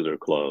fitted to their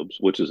clubs,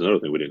 which is another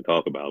thing we didn't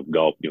talk about.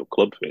 Golf,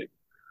 club fitting.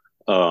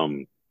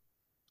 Um,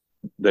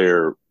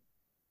 they're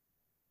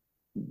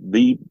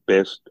the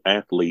best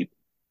athlete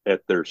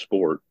at their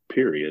sport.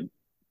 Period.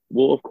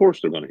 Well, of course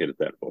they're going to hit it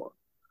that far.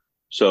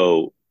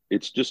 So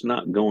it's just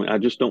not going. I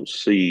just don't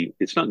see.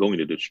 It's not going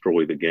to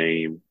destroy the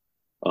game.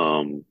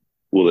 Um,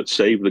 will it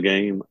save the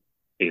game?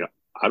 You know,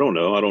 I don't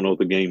know. I don't know if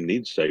the game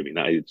needs saving.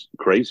 It's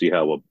crazy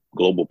how a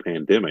global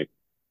pandemic,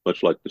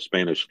 much like the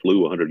Spanish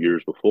flu 100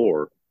 years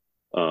before,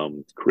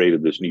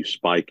 created this new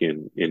spike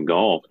in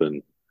golf,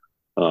 and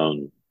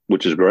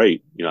which is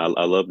great.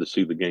 I love to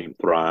see the game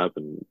thrive,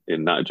 and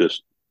not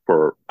just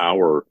for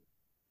our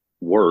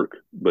work,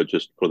 but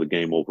just for the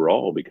game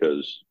overall.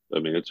 Because I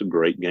mean, it's a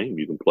great game.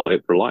 You can play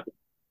it for life.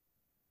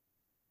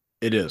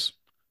 It is.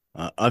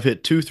 I've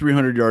hit two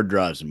 300-yard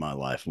drives in my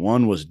life.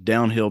 One was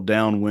downhill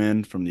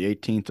downwind from the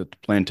 18th at the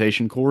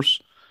Plantation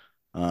course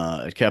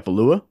at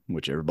Kapalua,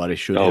 which everybody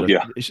should hit. Oh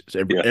yeah,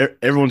 yeah,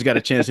 Everyone's got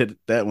a chance to hit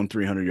that one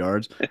 300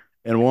 yards.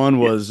 And one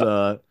yeah, was,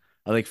 I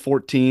think,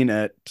 14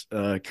 at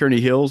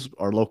Kearney Hills,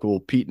 our local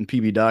Pete and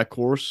PB Dye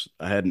course.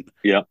 I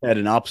yeah, had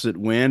an opposite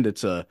wind.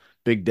 It's a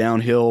big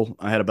downhill.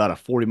 I had about a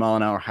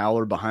 40-mile-an-hour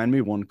howler behind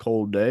me one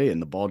cold day,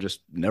 and the ball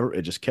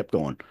it just kept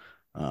going.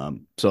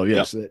 So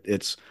yeah.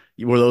 yes,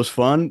 were those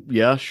fun?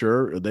 Yeah,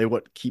 sure. Are they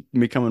what keep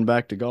me coming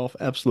back to golf?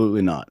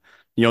 Absolutely not.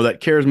 You know,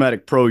 that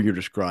charismatic pro you're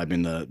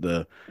describing,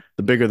 the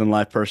bigger than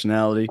life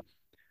personality.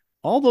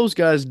 All those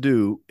guys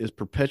do is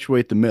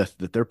perpetuate the myth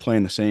that they're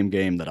playing the same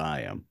game that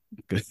I am.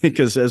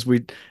 Because as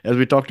we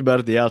talked about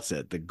at the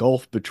outset, the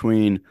gulf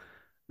between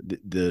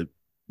the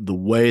the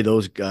way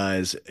those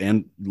guys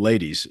and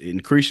ladies,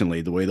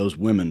 increasingly the way those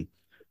women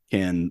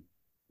can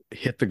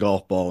hit the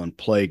golf ball and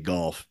play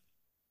golf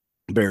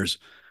bears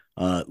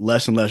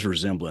less and less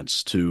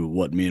resemblance to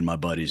what me and my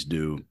buddies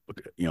do,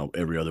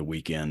 every other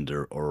weekend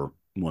or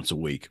once a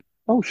week.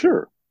 Oh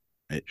sure,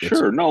 It's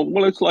sure. No,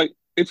 well, it's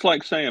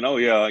like saying, oh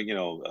yeah,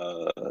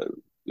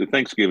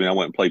 Thanksgiving I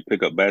went and played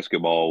pickup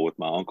basketball with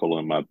my uncle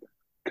and my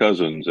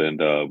cousins, and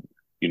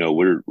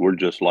we're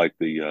just like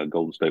the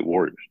Golden State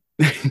Warriors.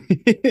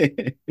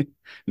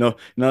 no,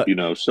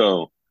 no,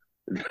 So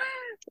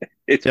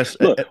it's yes,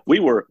 look, we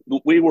were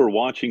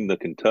watching the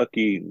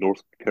Kentucky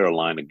North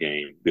Carolina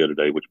game the other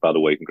day, which by the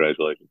way,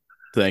 congratulations.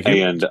 thank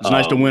you. And It's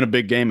nice to win a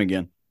big game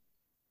again.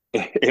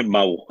 and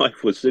my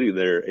wife was sitting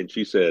there and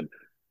she said,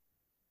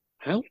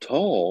 "How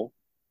tall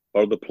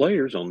are the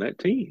players on that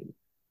team?"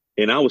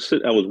 And I was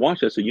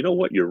watching. I said, "You know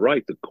what? You're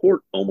right. The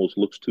court almost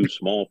looks too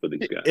small for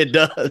these It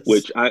guys." does.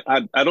 Which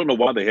I don't know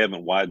why they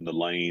haven't widened the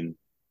lane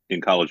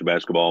in college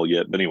basketball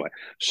yet. But anyway,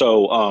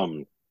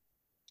 so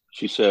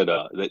she said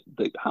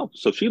that how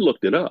so she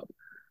looked it up,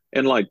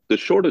 and like the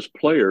shortest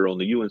player on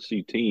the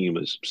UNC team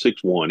is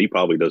 6'1". He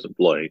probably doesn't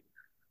play.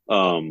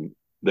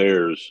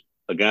 There's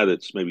a guy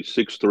that's maybe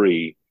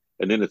 6'3",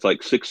 and then it's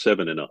like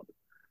 6'7" and up.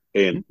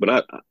 And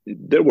but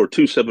there were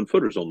two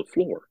 7-footers on the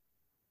floor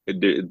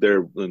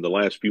there in the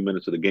last few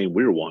minutes of the game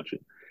we were watching,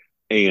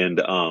 and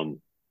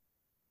so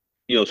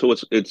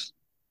it's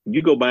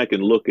you go back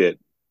and look at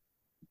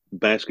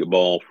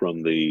basketball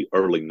from the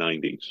early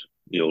 '90s.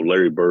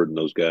 Larry Bird and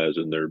those guys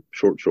in their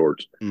short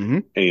shorts, Hmm.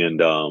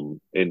 and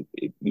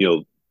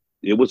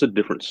it was a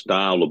different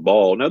style of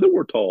ball. Now there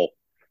were tall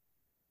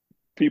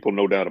people,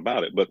 no doubt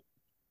about it, but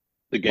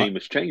the My, game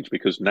has changed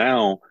because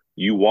now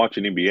you watch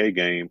an NBA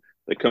game,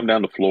 they come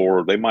down the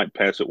floor, they might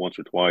pass it once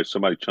or twice,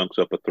 somebody chunks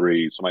up a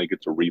three, somebody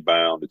gets a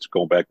rebound, it's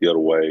going back the other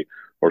way,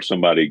 or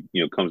somebody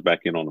comes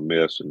back in on a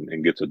miss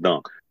and gets a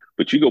dunk.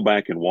 But you go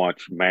back and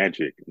watch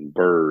Magic and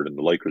Bird and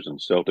the Lakers and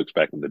Celtics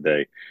back in the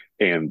day,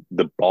 and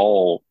the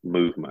ball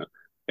movement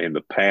and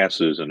the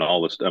passes and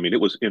all this. I mean, it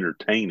was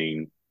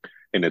entertaining,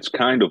 and it's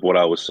kind of what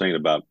I was saying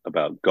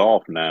about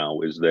golf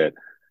now is that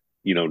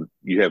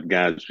you have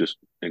guys just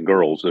and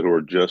girls who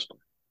are just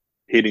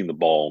hitting the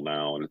ball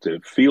now, and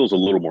it feels a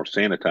little more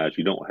sanitized.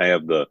 You don't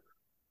have the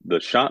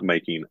shot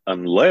making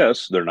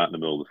unless they're not in the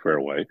middle of the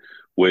fairway.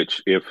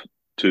 Which, if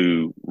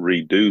to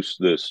reduce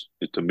this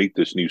to meet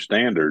this new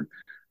standard,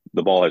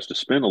 the ball has to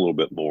spin a little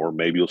bit more.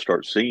 Maybe you'll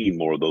start seeing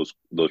more of those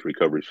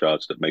recovery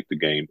shots that make the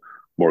game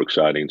more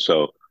exciting.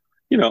 So,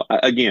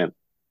 again,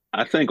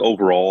 I think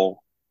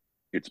overall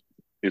it's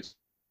it's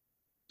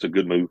it's a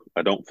good move.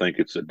 I don't think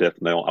it's a death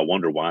knell. I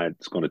wonder why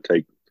it's going to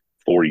take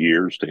 4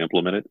 years to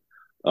implement it.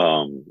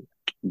 Um,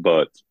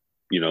 but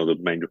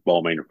the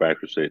ball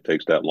manufacturers say it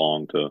takes that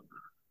long to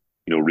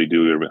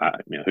redo every.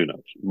 Who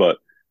knows? But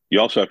you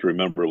also have to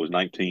remember it was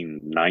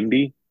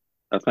 1990,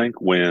 I think,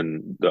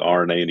 when the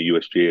RNA and the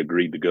USGA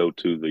agreed to go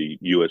to the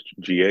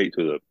USGA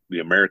to the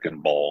American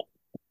ball,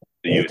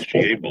 the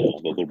USGA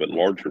ball, the little bit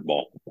larger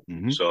ball.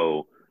 hmm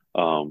So,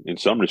 in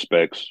some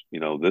respects,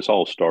 this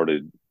all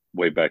started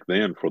way back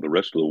then for the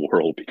rest of the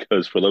world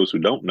because for those who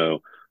don't know,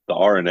 the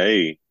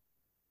RNA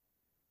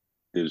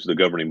is the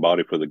governing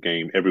body for the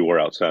game everywhere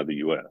outside the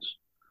U.S.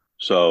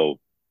 So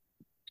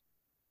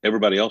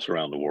everybody else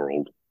around the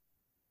world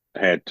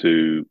had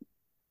to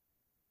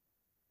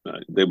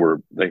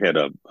they had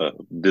a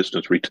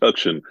distance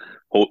reduction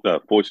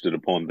foisted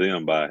upon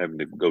them by having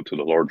to go to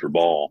the larger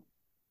ball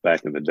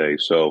back in the day.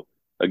 So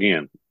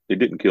again, it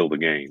didn't kill the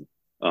game.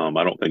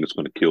 I don't think it's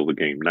going to kill the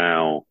game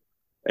now.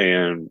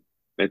 And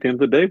at the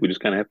end of the day, we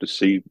just kind of have to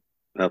see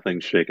how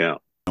things shake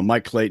out.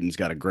 Mike Clayton's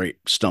got a great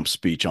stump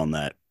speech on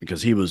that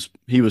because he was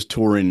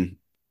touring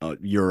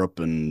Europe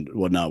and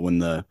whatnot when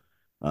the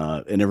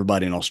and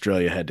everybody in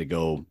Australia had to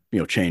go,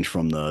 change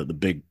from the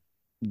big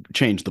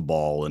change the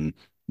ball, and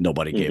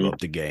nobody gave Mm-hmm. up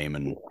the game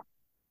and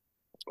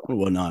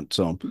whatnot.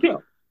 So Yeah,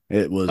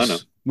 it I know.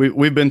 was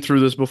we've been through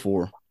this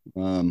before.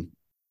 Um,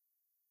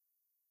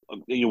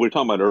 We were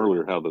talking about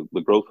earlier how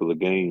the growth of the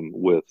game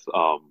with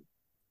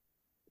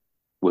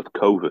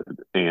COVID,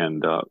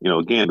 and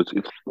again, it's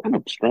kind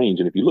of strange.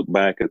 And if you look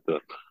back at the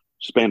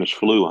Spanish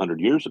flu 100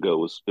 years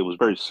ago, it was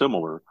very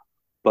similar,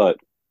 but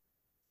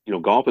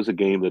golf is a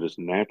game that is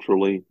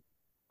naturally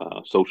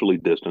socially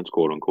distanced,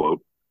 quote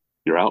unquote.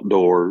 You're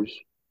outdoors,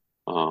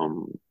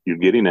 you're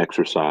getting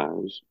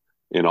exercise,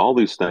 and all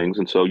these things.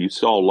 And so you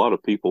saw a lot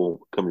of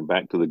people coming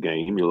back to the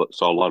game. You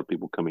saw a lot of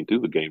people coming to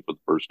the game for the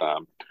first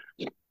time,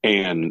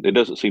 and it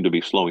doesn't seem to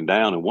be slowing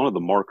down. And one of the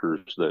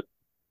markers that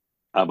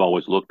I've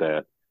always looked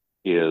at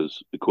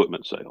is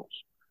equipment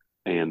sales.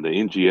 And the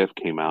NGF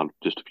came out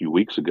just a few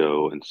weeks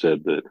ago and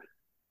said that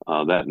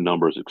that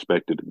number is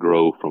expected to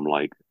grow from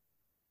like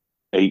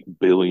 8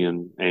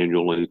 billion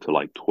annually to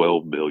like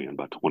 12 billion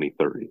by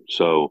 2030.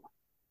 So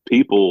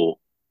people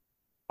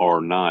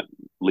are not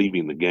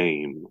leaving the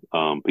game.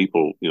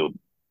 People,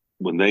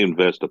 when they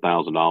invest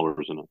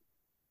 $1,000 in a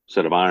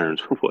set of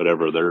irons or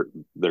whatever,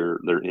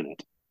 they're in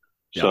it.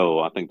 Yeah. So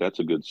I think that's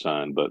a good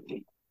sign. But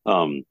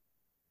um,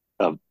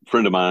 a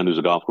friend of mine who's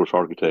a golf course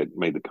architect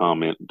made the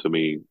comment to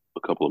me a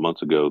couple of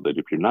months ago that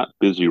if you're not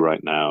busy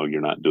right now,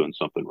 you're not doing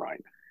something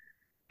right.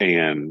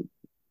 And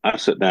I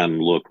sat down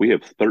and looked. We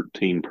have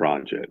 13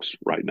 projects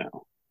right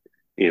now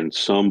in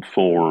some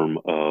form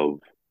of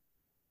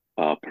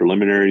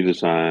preliminary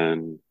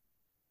design,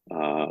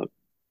 uh,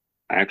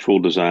 actual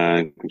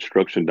design,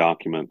 construction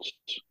documents,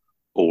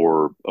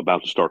 or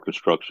about to start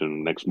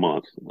construction next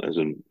month, as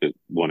in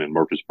one in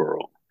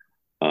Murfreesboro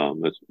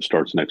that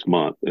starts next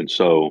month. And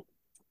so,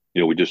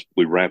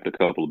 we wrapped a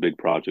couple of big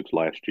projects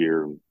last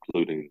year,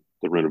 including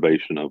the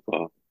renovation of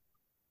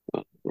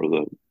or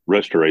the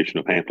restoration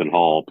of Hampton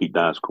Hall, Pete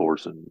Dye's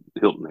course, and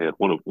Hilton Head.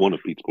 One of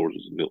Pete's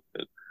courses in Hilton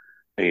Head,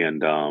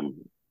 and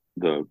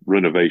the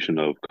renovation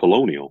of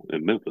Colonial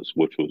in Memphis,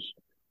 which was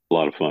a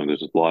lot of fun.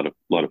 There's a lot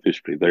of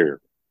history there.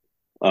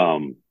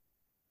 Um,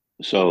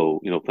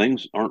 so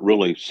things aren't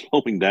really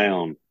slowing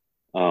down,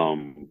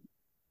 um,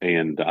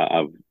 and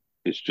I've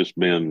it's just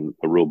been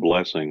a real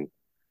blessing.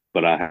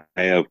 But I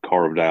have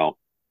carved out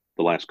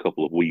the last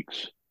couple of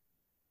weeks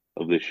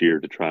of this year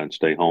to try and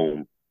stay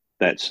home.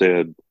 That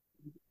said,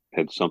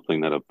 had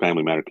something that a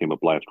family matter came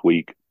up last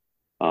week,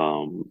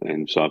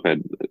 and so I've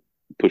had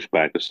pushed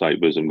back a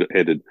site visit. I'm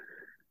headed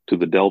to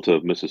the Delta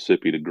of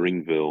Mississippi to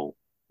Greenville,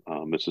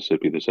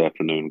 Mississippi this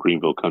afternoon.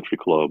 Greenville Country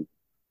Club.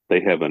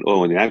 They have an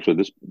and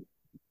actually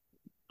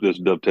this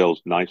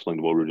dovetails nicely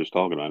into what we were just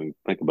talking about. I didn't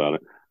think about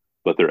it,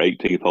 but their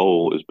 18th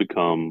hole has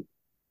become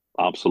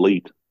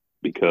obsolete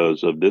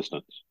because of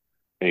distance,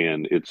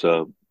 and it's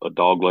a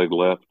dog leg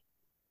left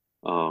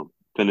uh,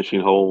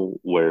 finishing hole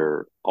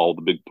where all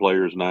the big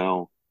players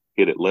now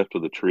hit it left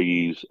of the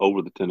trees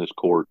over the tennis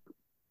court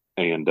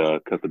and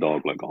cut the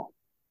dog leg off.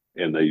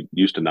 And they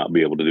used to not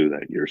be able to do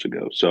that years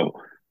ago. So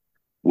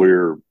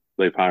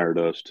they've hired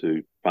us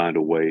to find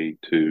a way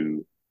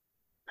to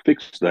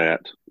fix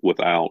that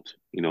without,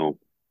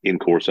 in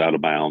course out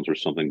of bounds or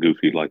something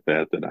goofy like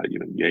that you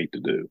hate to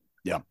do.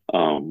 Yeah.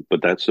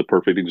 But that's a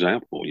perfect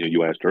example.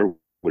 You asked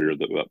earlier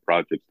about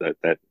projects that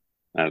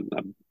I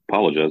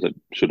apologize. That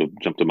should have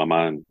jumped in my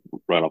mind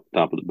right off the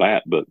top of the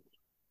bat. But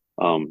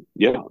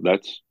yeah,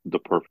 that's the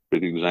perfect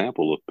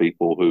example of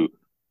people who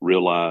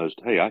realized,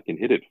 hey, I can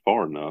hit it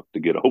far enough to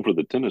get over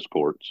the tennis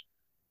courts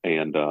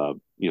and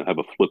have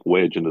a flip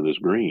wedge into this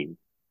green.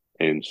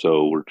 And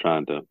so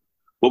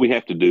what we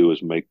have to do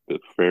is make the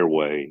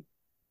fairway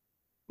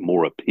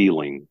more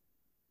appealing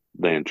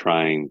than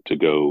trying to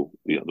go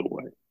the other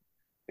way.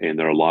 And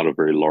there are a lot of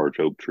very large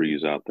oak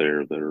trees out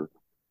there that are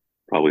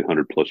probably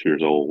 100 plus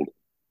years old.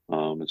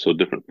 And so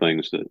different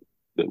things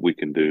that we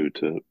can do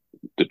to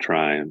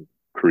try and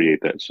create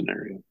that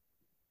scenario.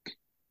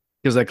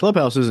 Because that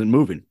clubhouse isn't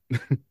moving.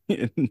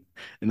 and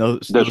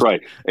That's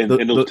right. And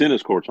those the,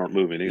 tennis courts aren't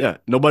moving either. yeah,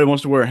 nobody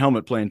wants to wear a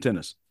helmet playing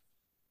tennis.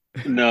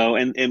 No,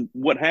 and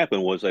what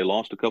happened was they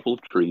lost a couple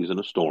of trees in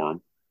a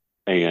storm.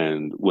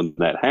 And when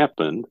that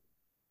happened,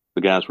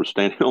 the guys were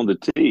standing on the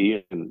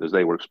tee, and as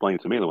they were explaining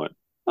to me, they went,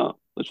 "Oh,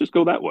 let's just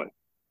go that way."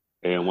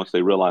 And once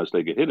they realized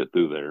they could hit it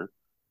through there,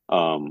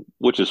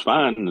 which is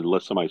fine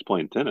unless somebody's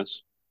playing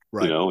tennis,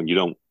 Right. and you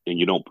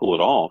don't pull it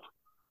off.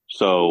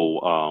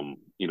 So,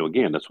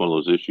 again, that's one of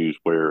those issues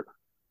where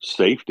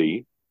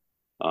safety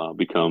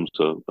becomes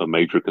a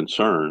major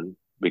concern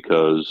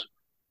because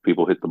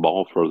people hit the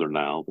ball further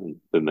now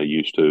than they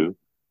used to.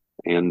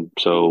 And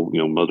so,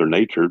 Mother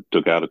Nature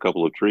took out a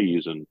couple of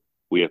trees, and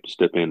we have to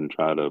step in and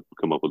try to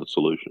come up with a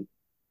solution.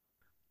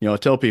 I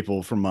tell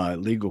people from my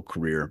legal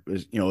career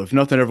is, if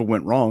nothing ever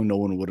went wrong, no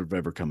one would have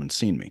ever come and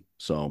seen me.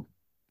 So,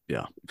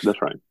 yeah.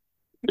 That's right.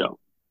 Yeah.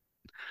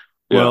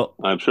 Yeah. Well,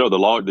 I'm sure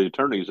the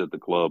attorneys at the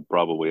club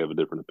probably have a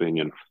different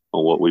opinion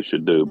on what we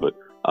should do, but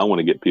I want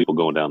to get people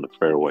going down the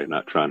fairway,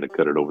 not trying to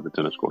cut it over the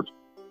tennis courts.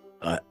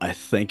 I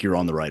think you're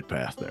on the right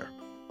path there.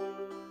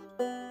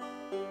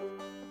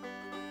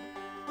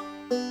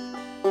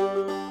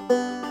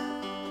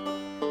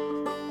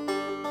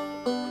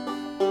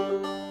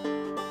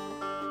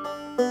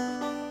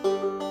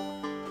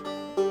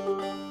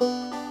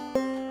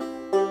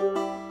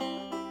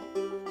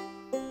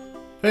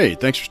 Hey,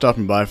 thanks for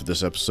stopping by for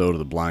this episode of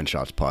the Blind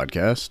Shots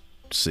podcast.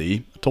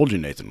 See, I told you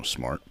Nathan was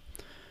smart.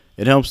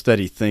 It helps that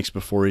he thinks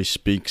before he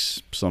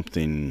speaks,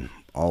 something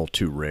all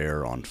too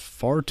rare on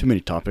far too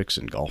many topics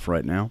in golf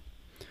right now.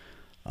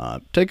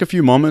 Take a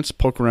few moments,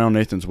 poke around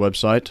Nathan's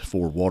website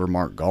for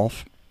Watermark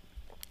Golf.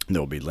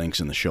 There will be links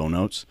in the show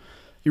notes.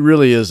 He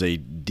really is a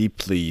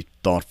deeply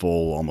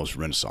thoughtful, almost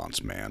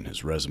Renaissance man.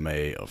 His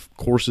resume of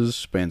courses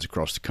spans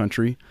across the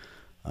country.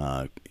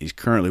 He's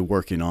currently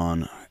working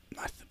on,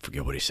 I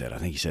forget what he said, I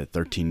think he said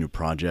 13 new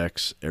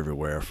projects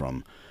everywhere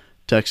from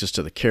Texas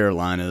to the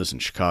Carolinas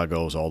and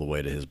Chicago's all the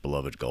way to his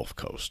beloved Gulf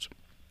Coast.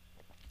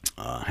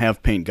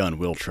 Have paint, gun,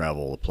 will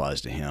travel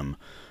applies to him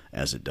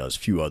as it does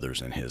few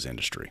others in his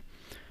industry.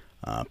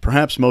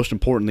 Perhaps most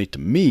importantly to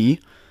me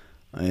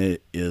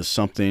is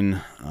something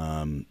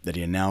that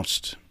he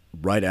announced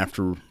right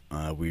after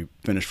we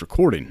finished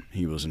recording.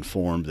 He was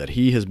informed that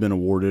he has been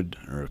awarded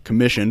or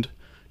commissioned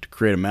to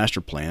create a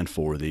master plan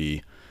for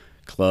the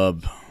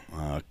club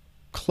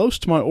close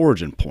to my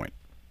origin point,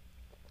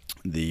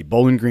 the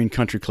Bowling Green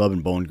Country Club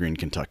in Bowling Green,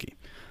 Kentucky.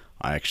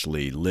 I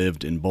actually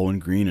lived in Bowling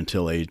Green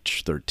until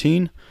age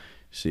 13.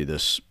 See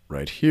this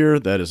right here?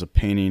 That is a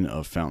painting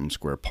of Fountain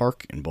Square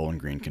Park in Bowling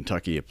Green,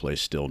 Kentucky, a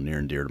place still near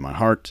and dear to my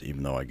heart,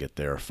 even though I get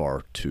there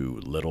far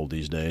too little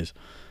these days.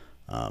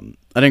 I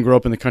didn't grow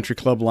up in the country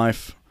club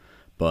life,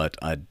 but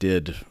I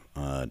did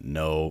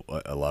know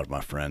a lot of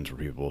my friends were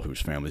people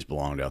whose families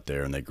belonged out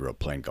there, and they grew up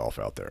playing golf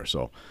out there.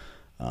 So,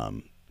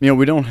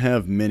 we don't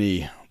have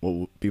many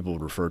what people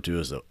would refer to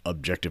as the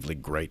objectively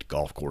great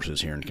golf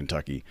courses here in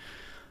Kentucky.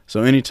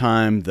 So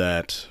anytime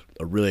that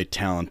a really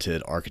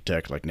talented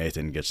architect like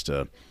Nathan gets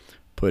to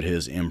put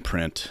his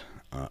imprint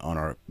on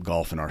our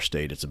golf in our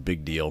state, it's a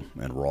big deal,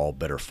 and we're all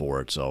better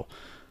for it. So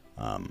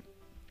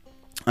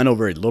I know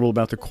very little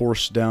about the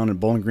course down in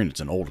Bowling Green. It's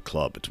an old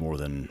club. It's more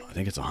than, I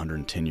think it's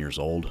 110 years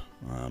old,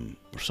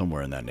 or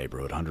somewhere in that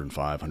neighborhood,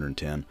 105,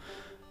 110.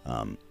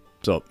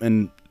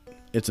 And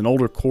it's an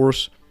older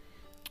course,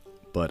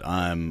 but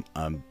I'm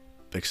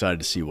excited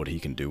to see what he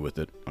can do with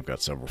it. I've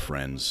got several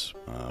friends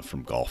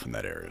from golf in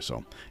that area.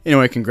 So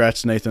anyway,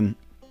 congrats, Nathan.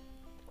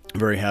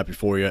 Very happy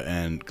for you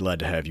and glad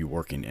to have you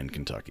working in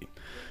Kentucky.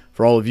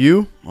 For all of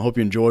you, I hope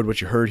you enjoyed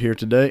what you heard here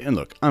today. And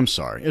look, I'm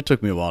sorry. It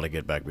took me a while to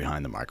get back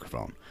behind the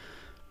microphone.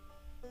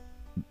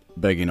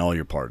 Begging all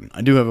your pardon.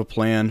 I do have a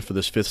plan for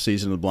this 5th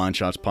season of the Blind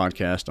Shots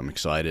podcast. I'm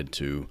excited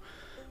to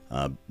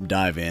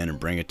dive in and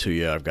bring it to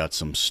you. I've got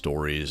some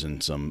stories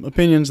and some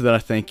opinions that I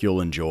think you'll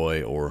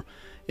enjoy, or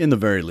in the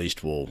very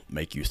least will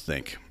make you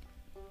think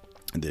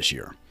this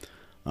year.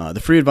 The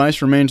free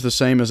advice remains the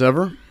same as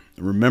ever.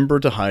 Remember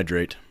to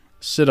hydrate,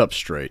 sit up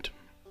straight,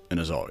 and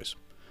as always,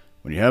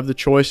 when you have the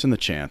choice and the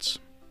chance,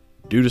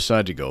 do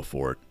decide to go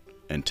for it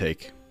and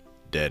take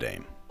dead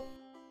aim.